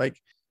music. Like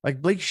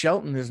Blake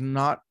Shelton is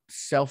not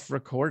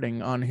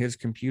self-recording on his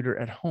computer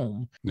at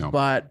home,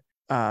 but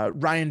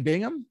Ryan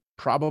Bingham,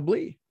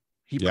 probably.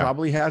 he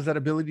probably has that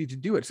ability to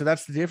do it. So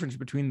that's the difference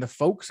between the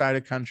folk side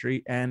of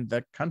country and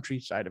the country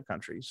side of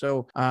country.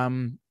 So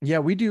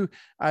we do.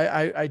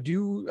 I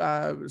do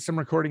some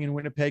recording in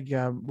Winnipeg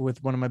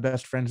with one of my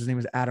best friends. His name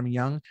is Adam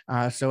Young.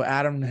 So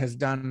Adam has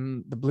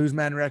done the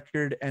Bluesman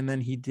record, and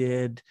then he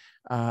did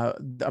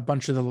a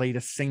bunch of the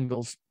latest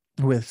singles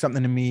with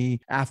Something to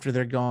Me, After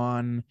They're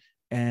Gone,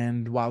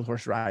 and Wild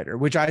Horse Rider,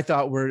 which I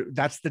thought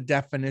that's the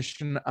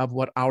definition of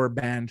what our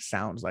band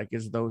sounds like,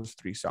 is those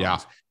 3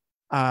 songs.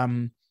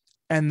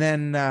 And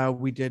then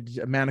we did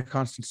Amanda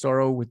Constant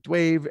Sorrow with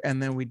Dwave. And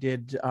then we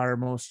did our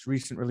most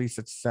recent release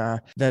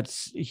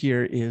that's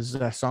here is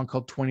a song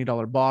called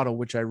 $20 Bottle,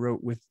 which I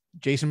wrote with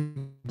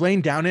Jason Blaine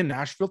down in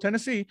Nashville,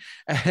 Tennessee.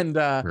 And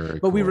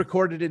we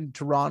recorded in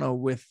Toronto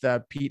with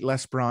Pete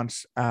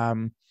Lesperance.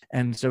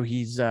 And so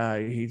he's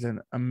an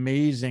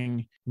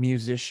amazing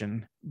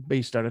musician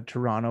based out of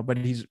Toronto, but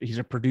he's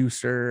a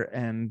producer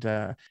and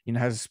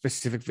has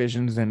specific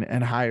visions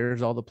and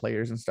hires all the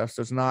players and stuff.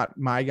 So it's not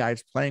my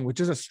guys playing, which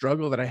is a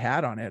struggle that I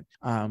had on it.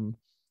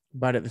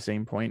 But at the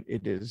same point,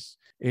 it is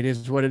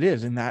what it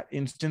is. In that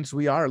instance,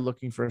 we are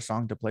looking for a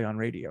song to play on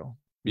radio.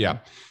 Yeah.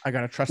 I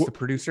got to trust the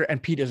producer,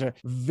 and Pete is a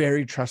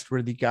very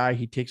trustworthy guy.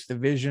 He takes the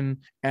vision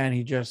and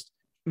he just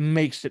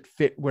makes it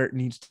fit where it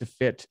needs to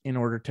fit in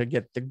order to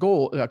get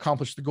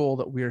accomplish the goal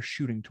that we are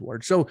shooting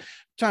towards. So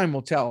time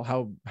will tell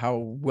how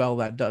well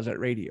that does at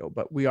radio,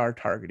 but we are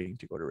targeting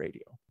to go to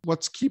radio.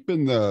 What's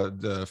keeping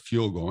the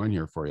fuel going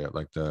here for you?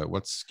 Like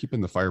what's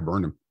keeping the fire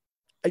burning?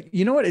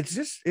 You know what? It's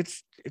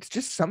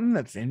just something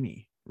that's in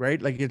me.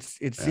 Right. Like it's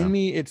in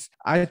me.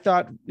 I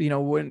thought,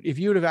 if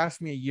you would have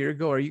asked me a year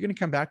ago, are you going to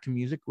come back to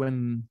music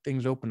when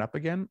things open up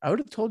again? I would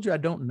have told you I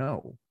don't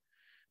know,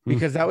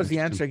 because that was the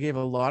answer I gave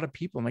a lot of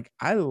people. I'm like,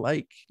 I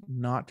like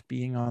not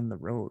being on the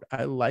road.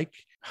 I like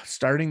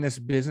starting this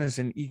business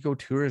in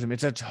ecotourism.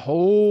 It's a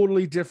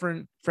totally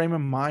different frame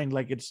of mind.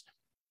 Like it's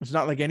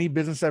not like any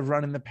business I've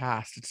run in the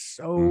past. It's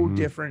so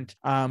different.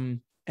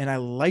 And I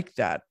like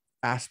that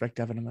aspect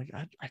of it. I'm like,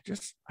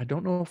 I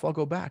don't know if I'll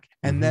go back.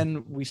 And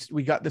then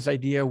we got this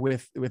idea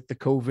with the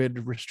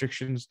COVID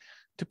restrictions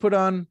to put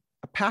on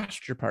a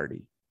pasture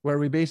party where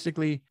we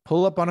basically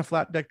pull up on a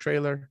flat deck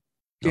trailer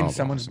in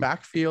someone's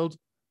backfield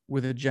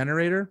with a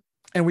generator,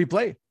 and we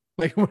play.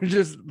 Like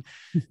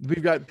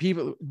we've got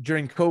people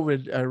during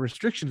COVID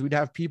restrictions. We'd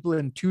have people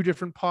in 2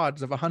 different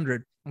pods of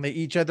 100, and they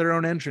each had their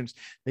own entrance.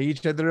 They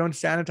each had their own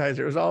sanitizer.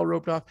 It was all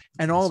roped off.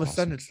 And all of a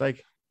sudden it's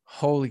like,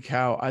 holy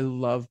cow, I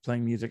love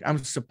playing music.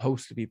 I'm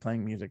supposed to be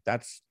playing music.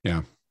 That's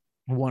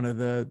one of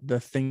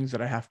the things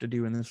that I have to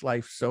do in this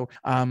life. So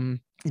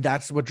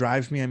that's what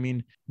drives me. I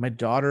mean, my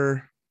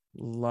daughter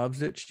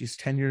loves it. She's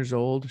 10 years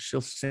old. She'll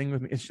sing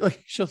with me.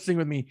 She'll sing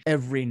with me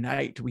every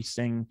night. We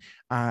sing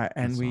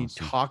and we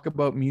talk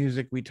about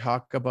music. We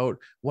talk about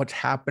what's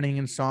happening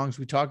in songs.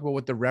 We talk about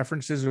what the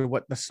references or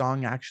what the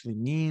song actually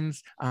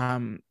means,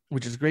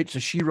 which is great. So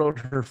she wrote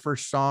her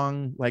first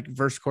song, like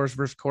verse,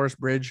 chorus,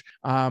 bridge,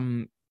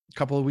 a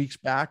couple of weeks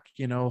back,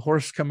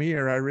 Horse Come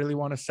Here, I really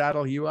want to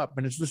saddle you up.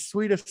 And it's the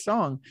sweetest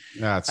song.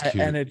 That's cute.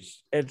 And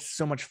it's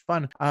so much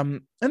fun.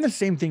 And the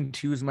same thing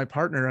too, is my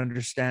partner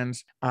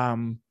understands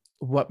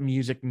what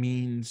music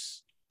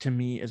means to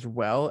me as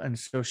well. And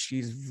so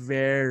she's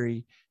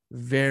very,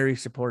 very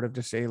supportive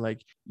to say,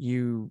 like,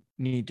 you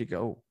need to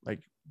go, like,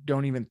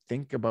 don't even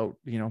think about,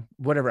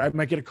 whatever. I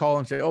might get a call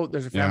and say, oh,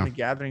 there's a family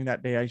gathering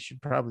that day, I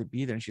should probably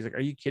be there. And she's like, are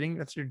you kidding?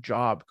 That's your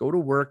job. Go to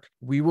work.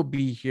 We will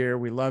be here.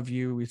 We love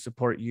you. We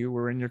support you.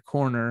 We're in your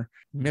corner.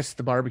 Miss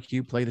the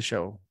barbecue, play the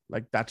show.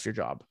 Like, that's your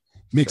job.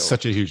 Makes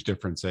such a huge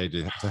difference,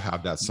 to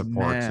have that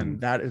support. Man,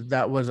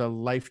 that was a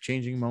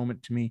life-changing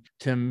moment to me,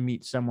 to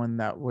meet someone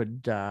that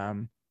would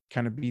kind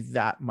of be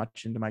that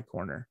much into my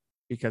corner.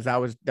 Because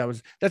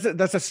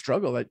that's a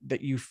struggle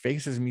that you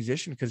face as a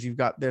musician, because you've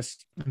got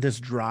this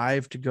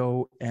drive to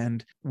go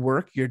and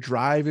work. Your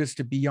drive is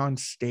to be on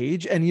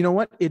stage, and you know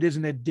what? It is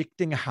an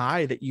addicting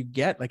high that you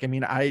get. Like, I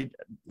mean,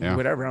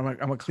 whatever.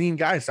 I'm a clean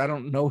guy, so I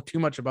don't know too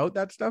much about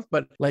that stuff.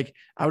 But like,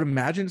 I would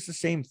imagine it's the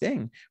same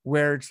thing,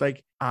 where it's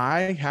like,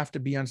 I have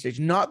to be on stage.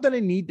 Not that I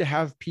need to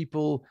have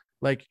people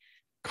like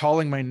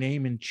calling my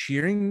name and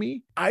cheering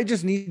me. I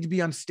just need to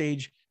be on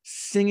stage,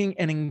 singing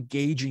and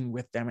engaging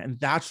with them. And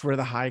that's where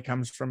the high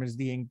comes from, is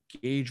the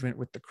engagement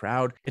with the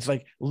crowd. It's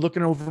like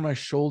looking over my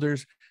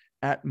shoulders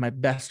at my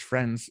best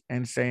friends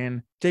and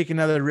saying, take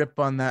another rip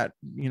on that,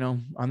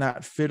 on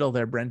that fiddle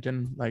there,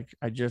 Brenton. Like,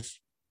 I just,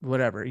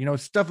 whatever,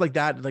 stuff like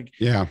that. Like,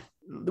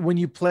 when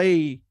you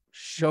play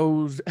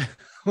shows,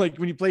 like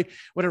when you play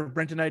whatever,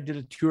 Brent and I did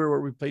a tour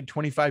where we played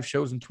 25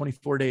 shows in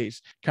 24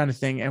 days kind of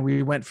thing. And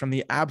we went from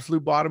the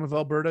absolute bottom of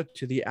Alberta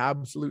to the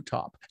absolute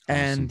top.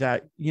 Awesome.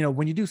 And,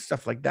 when you do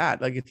stuff like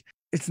that, like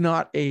it's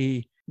not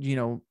a,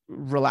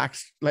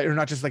 relaxed, like, or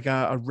not just like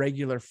a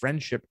regular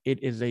friendship.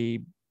 It is a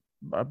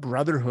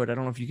brotherhood. I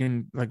don't know if you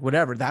can, like,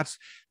 whatever, that's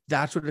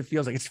what it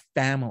feels like. It's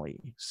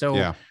family.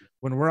 So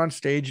when we're on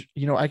stage,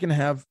 I can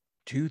have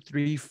 2,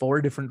 3,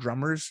 4 different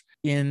drummers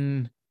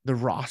in the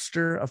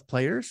roster of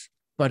players,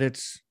 but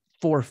it's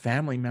 4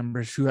 family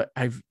members who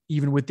I've,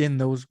 even within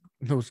those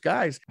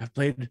guys, I've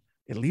played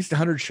at least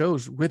 100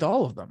 shows with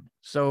all of them.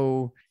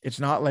 So it's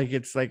not like,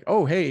 it's like,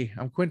 oh, hey,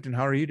 I'm Quinton,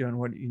 how are you doing?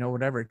 What,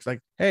 whatever. It's like,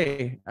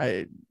 hey,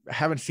 I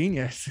haven't seen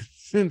you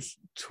since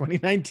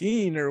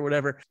 2019 or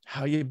whatever.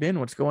 How you been?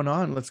 What's going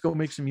on? Let's go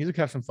make some music,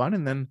 have some fun,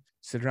 and then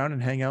sit around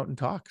and hang out and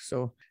talk.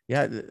 So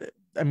yeah,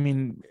 I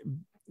mean,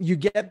 you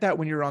get that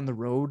when you're on the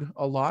road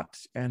a lot.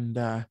 And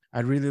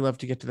I'd really love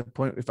to get to the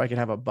point if I could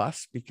have a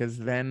bus, because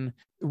then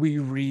we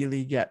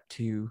really get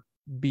to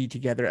be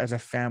together as a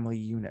family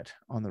unit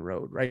on the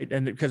road, right?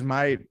 And because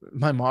my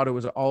motto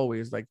is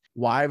always like,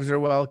 wives are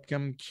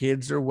welcome,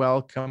 kids are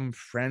welcome,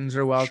 friends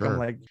are welcome. Sure.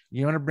 Like,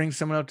 you want to bring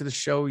someone out to the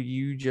show,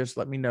 you just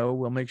let me know,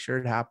 we'll make sure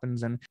it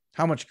happens. And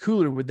how much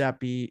cooler would that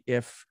be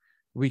if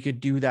we could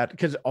do that?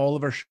 Because all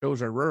of our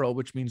shows are rural,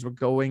 which means we're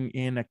going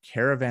in a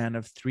caravan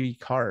of 3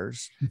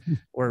 cars,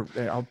 or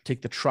I'll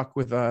take the truck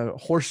with a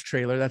horse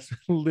trailer. That's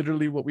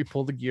literally what we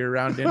pull the gear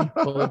around in,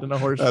 pull it in a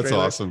horse That's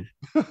trailer. awesome.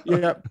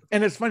 Yeah.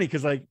 And it's funny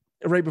because like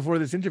right before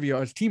this interview, I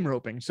was team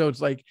roping. So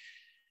it's like,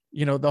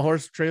 the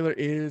horse trailer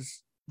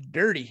is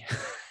dirty.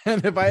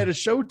 And if I had a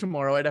show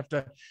tomorrow, I'd have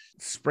to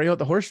spray out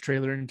the horse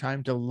trailer in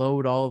time to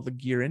load all of the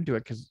gear into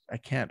it, because I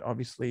can't,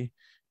 obviously.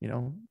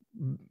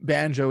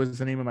 Banjo is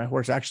the name of my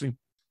horse. Actually,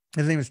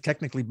 his name is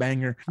technically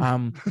Banger.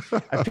 I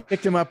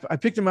picked him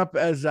up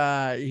as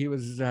he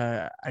was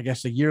I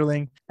guess a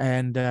yearling,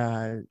 and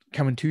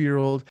coming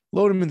 2-year-old,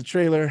 load him in the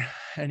trailer,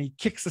 and he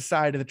kicks the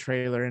side of the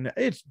trailer, and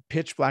it's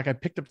pitch black. I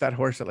picked up that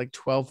horse at like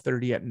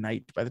 12:30 at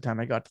night by the time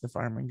I got to the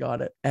farm and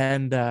got it.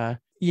 And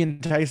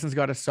Ian Tyson's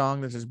got a song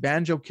that says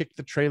Banjo kicked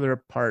the trailer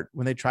apart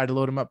when they tried to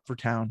load him up for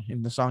town,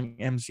 in the song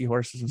MC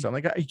Horses. And so I'm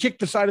like, he kicked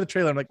the side of the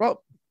trailer. I'm like,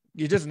 well,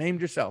 you just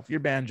named yourself.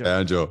 You're Banjo.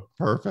 Banjo.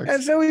 Perfect.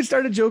 And so we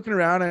started joking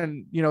around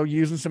and,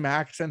 using some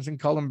accents and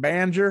call him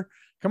Banger.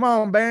 Come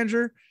on,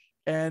 Banger.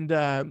 And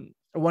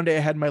one day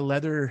I had my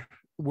leather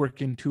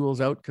working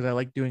tools out, because I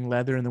like doing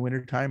leather in the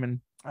wintertime. And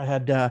I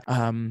had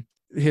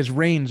his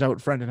reins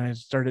out front, and I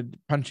started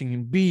punching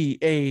in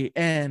Banger.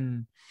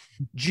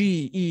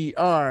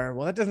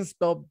 Well, that doesn't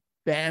spell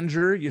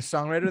Banger, you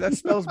songwriter. That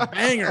spells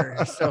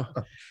banger. So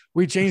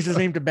we changed his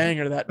name to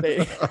Banger that day.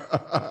 Just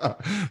so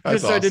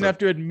awesome. I didn't have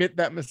to admit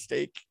that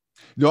mistake.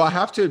 No, I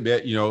have to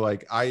admit,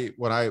 like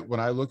when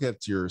I look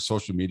at your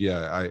social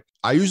media,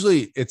 I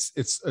usually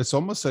it's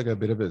almost like a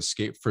bit of an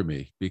escape for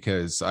me,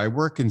 because I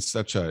work in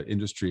such an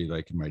industry,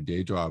 like in my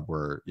day job,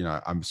 where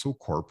I'm so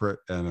corporate,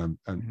 and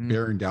I'm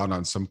bearing down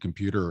on some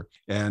computer,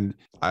 and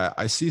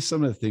I see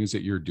some of the things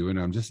that you're doing.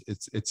 I'm just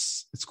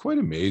it's quite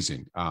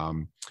amazing.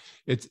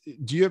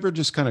 Do you ever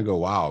just kind of go,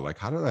 wow, like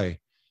how did I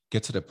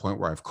get to the point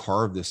where I've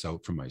carved this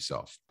out for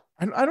myself?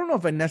 I don't know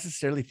if I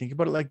necessarily think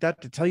about it like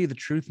that. To tell you the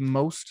truth,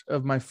 most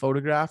of my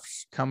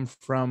photographs come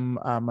from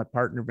my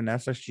partner,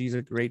 Vanessa. She's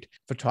a great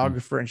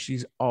photographer, and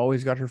she's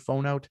always got her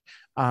phone out,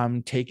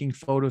 taking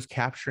photos,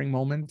 capturing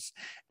moments.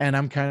 And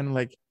I'm kind of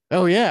like,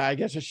 oh yeah, I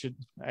guess I should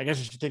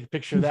take a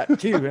picture of that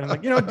too. And I'm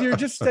like, dear,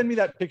 just send me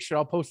that picture.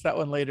 I'll post that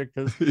one later,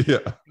 because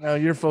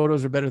your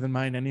photos are better than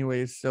mine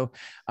anyways. So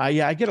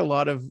I get a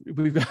lot of,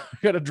 we've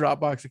got a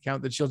Dropbox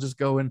account that she'll just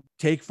go and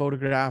take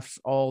photographs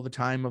all the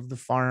time of the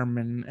farm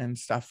and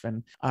stuff.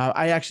 And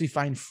I actually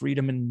find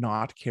freedom in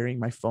not carrying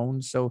my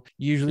phone. So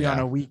usually on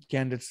a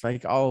weekend, it's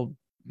like, I'll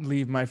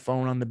leave my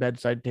phone on the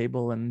bedside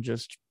table and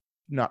just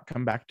not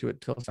come back to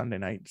it till Sunday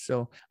night.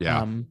 So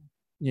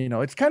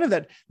it's kind of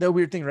that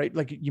weird thing, right?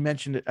 Like you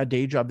mentioned a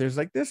day job. There's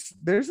this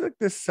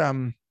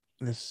I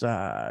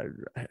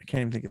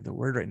can't even think of the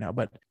word right now,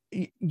 but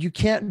you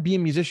can't be a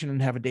musician and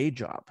have a day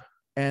job.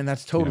 And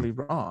that's totally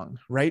wrong,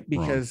 right?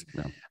 Because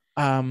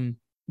a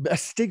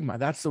stigma,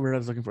 that's the word I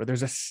was looking for.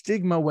 There's a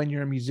stigma when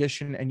you're a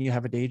musician and you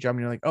have a day job,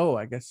 and you're like, oh,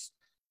 I guess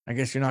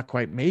you're not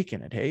quite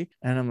making it. Hey.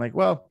 And I'm like,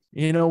 well,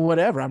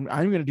 whatever, I'm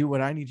going to do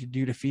what I need to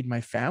do to feed my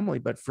family.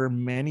 But for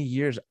many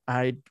years,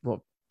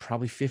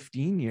 probably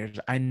 15 years,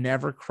 I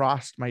never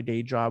crossed my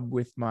day job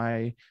with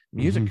my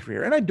music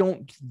career. And I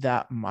don't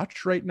that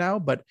much right now,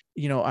 but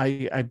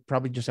I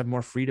probably just have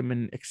more freedom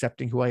in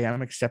accepting who I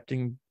am,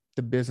 accepting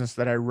the business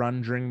that I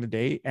run during the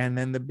day, and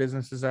then the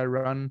businesses I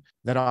run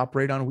that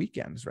operate on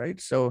weekends. Right.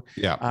 So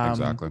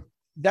exactly.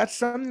 That's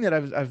something that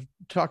I've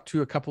talked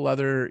to a couple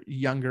other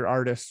younger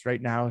artists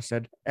right now,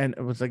 and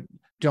it was like,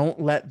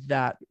 don't let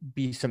that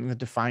be something that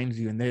defines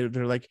you. And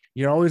they're like,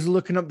 you're always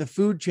looking up the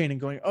food chain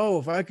and going, oh,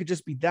 if I could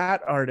just be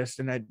that artist,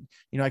 and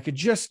I could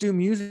just do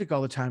music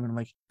all the time. And I'm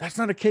like, that's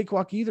not a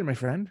cakewalk either, my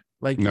friend.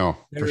 Like, no,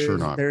 for sure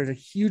not. There's a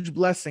huge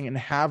blessing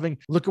in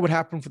look at what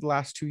happened for the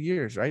last 2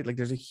 years, right? Like,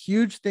 there's a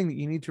huge thing that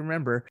you need to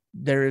remember.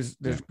 There's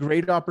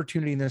great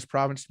opportunity in this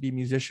province to be a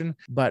musician,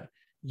 but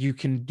you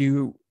can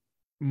do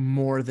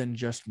more than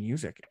just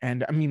music.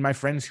 And I mean, my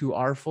friends who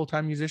are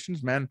full-time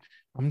musicians, man,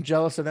 I'm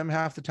jealous of them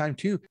half the time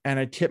too. And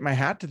I tip my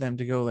hat to them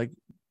to go like,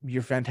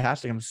 you're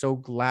fantastic. I'm so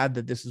glad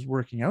that this is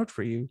working out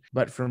for you.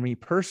 But for me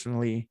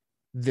personally,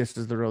 this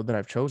is the road that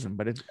I've chosen.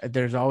 But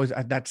there's always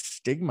that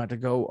stigma to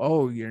go,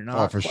 oh, you're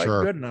not quite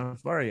good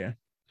enough, are you?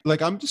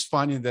 Like, I'm just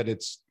finding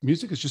that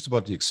music is just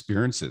about the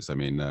experiences. I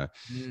mean,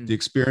 the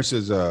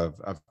experiences of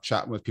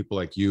chatting with people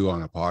like you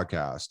on a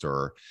podcast,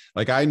 or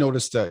like I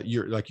noticed that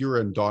you were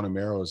in Don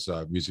Amero's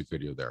music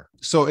video there.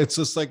 So it's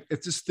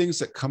just things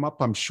that come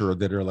up, I'm sure,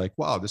 that are like,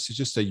 wow, this is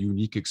just a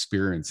unique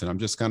experience. And I'm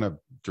just kind of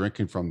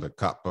drinking from the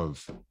cup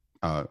of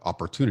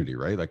opportunity,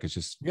 right? Like, it's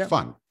just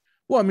fun.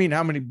 Well, I mean,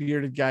 how many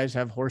bearded guys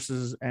have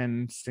horses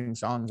and sing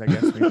songs? I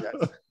guess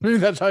maybe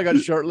that's how I got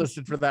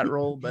shortlisted for that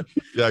role. But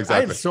yeah,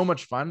 exactly. I had so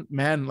much fun,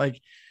 man.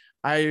 Like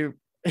and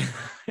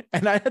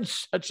I had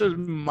such a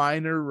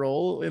minor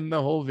role in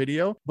the whole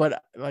video,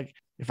 but like,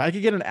 if I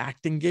could get an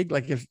acting gig,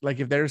 like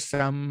if there's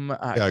some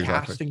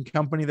casting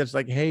company that's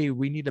like, hey,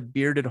 we need a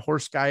bearded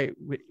horse guy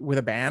with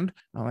a band,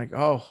 I'm like,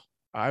 oh,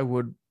 I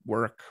would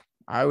work.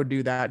 I would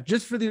do that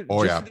just for the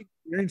for the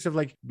experience of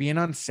like being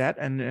on set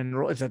and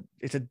roll.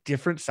 It's a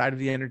different side of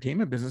the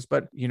entertainment business,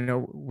 but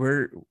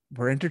we're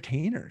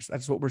entertainers.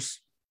 That's what we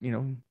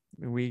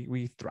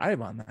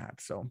thrive on that.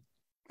 So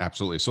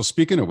absolutely. So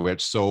speaking of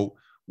which, so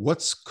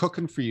what's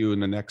cooking for you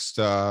in the next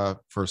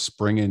for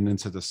spring and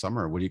into the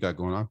summer? What do you got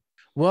going on?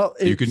 Well,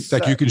 you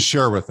can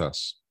share with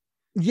us.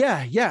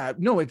 Yeah.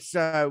 No, it's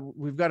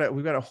we've got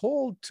a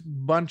whole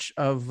bunch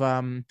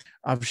of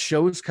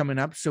shows coming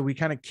up. So we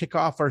kind of kick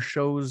off our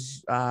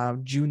shows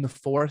June the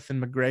 4th in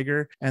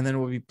McGregor, and then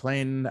we'll be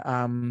playing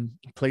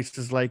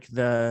places like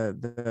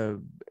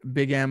the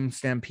Big M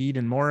Stampede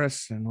in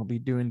Morris, and we'll be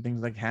doing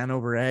things like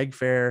Hanover Ag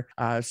Fair.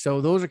 So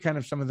those are kind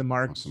of some of the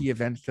marquee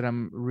events that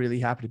I'm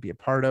really happy to be a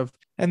part of.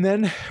 And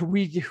then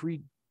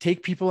we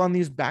take people on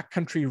these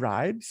backcountry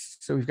rides.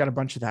 So we've got a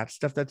bunch of that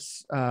stuff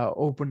that's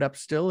opened up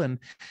still. And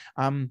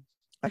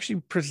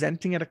actually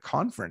presenting at a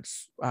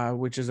conference,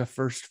 which is a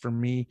first for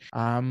me,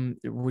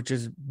 which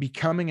is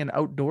Becoming an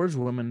Outdoors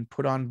Woman,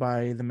 put on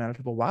by the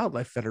Manitoba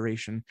Wildlife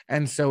Federation.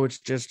 And so it's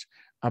just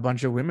a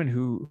bunch of women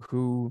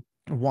who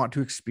want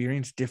to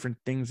experience different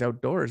things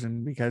outdoors.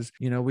 And because,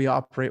 we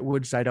operate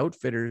Woodside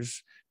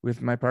Outfitters with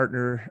my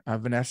partner,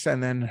 Vanessa,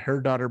 and then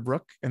her daughter,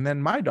 Brooke, and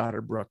then my daughter,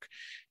 Brooke.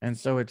 And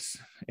so it's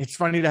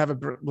funny to have a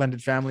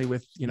blended family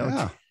with,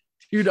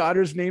 two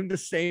daughters named the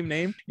same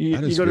name.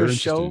 You go to a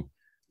show.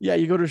 Yeah,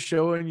 you go to a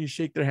show and you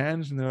shake their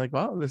hands and they're like,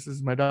 wow, this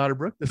is my daughter,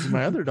 Brooke. This is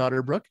my other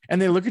daughter, Brooke. And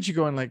they look at you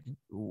going like,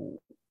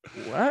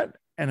 what?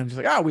 And I'm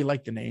just like, we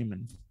like the name.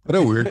 And what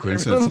a weird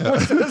coincidence.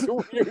 It's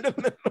weird, and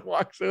then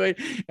walks away,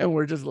 and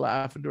we're just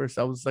laughing to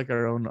ourselves. It's like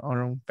our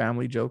own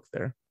family joke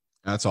there.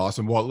 That's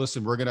awesome. Well,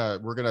 listen, we're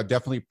gonna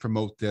definitely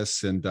promote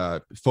this, and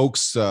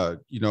folks,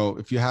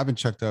 if you haven't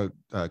checked out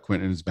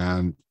Quinton's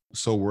band,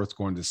 so worth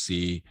going to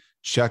see.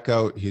 Check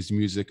out his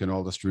music and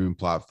all the streaming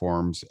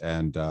platforms.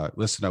 And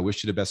listen, I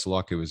wish you the best of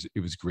luck. It was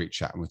great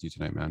chatting with you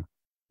tonight, man.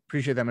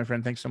 Appreciate that, my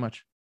friend. Thanks so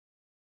much.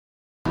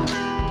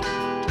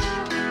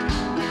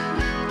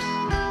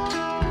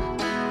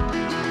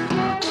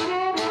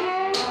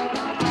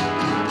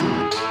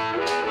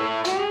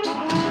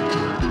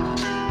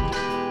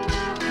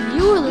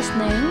 You are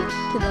listening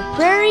to the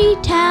Prairie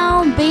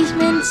Town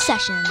Basement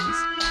Sessions,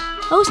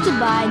 hosted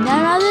by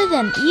none other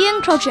than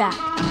Ian Krochak.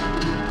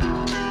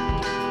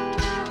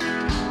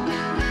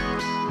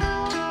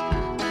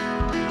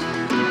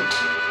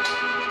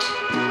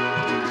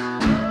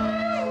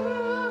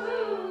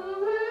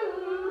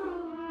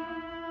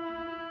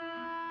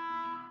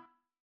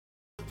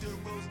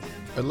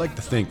 I'd like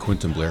to thank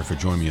Quinton Blair for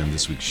joining me on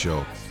this week's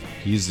show.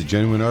 He's the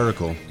genuine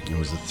article, and it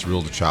was a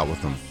thrill to chat with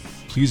him.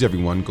 Please,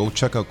 everyone, go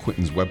check out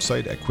Quinton's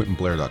website at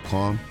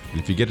quintonblair.com. And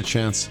if you get a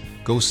chance,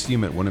 go see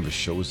him at one of his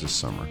shows this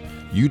summer.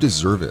 You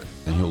deserve it,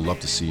 and he'll love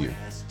to see you.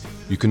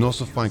 You can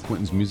also find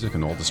Quinton's music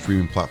on all the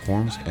streaming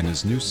platforms, and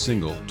his new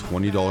single,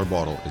 $20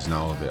 Bottle, is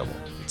now available.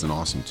 It's an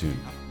awesome tune.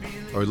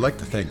 I would like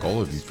to thank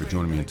all of you for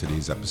joining me in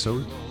today's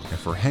episode and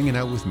for hanging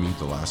out with me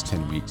the last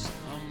 10 weeks.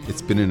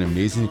 It's been an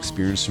amazing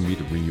experience for me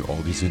to bring you all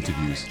these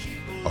interviews.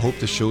 I hope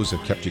the shows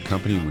have kept you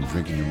company when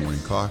drinking your morning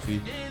coffee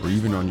or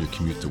even on your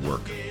commute to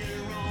work.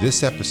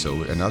 This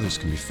episode and others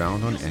can be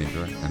found on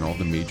Anchor and all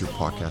the major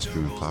podcast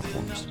streaming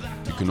platforms.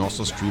 You can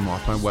also stream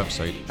off my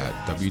website at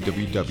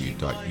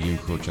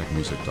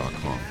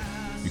www.iankrochakmusic.com.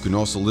 You can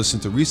also listen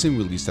to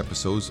recently released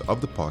episodes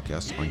of the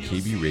podcast on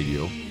KB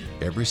Radio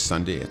every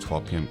Sunday at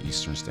 12 p.m.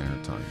 Eastern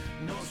Standard Time.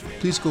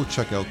 Please go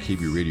check out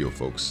KB Radio,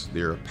 folks.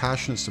 They are a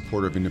passionate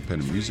supporter of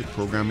independent music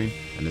programming,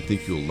 and I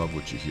think you'll love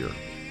what you hear.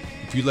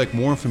 If you'd like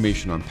more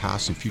information on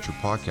past and future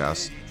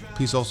podcasts,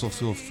 please also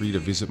feel free to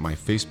visit my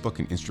Facebook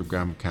and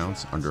Instagram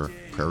accounts under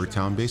Prairie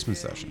Town Basement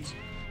Sessions.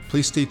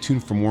 Please stay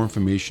tuned for more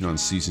information on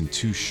Season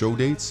 2 show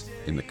dates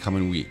in the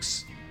coming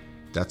weeks.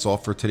 That's all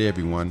for today,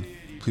 everyone.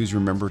 Please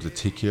remember to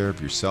take care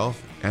of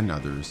yourself and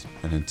others,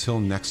 and until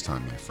next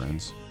time, my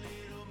friends.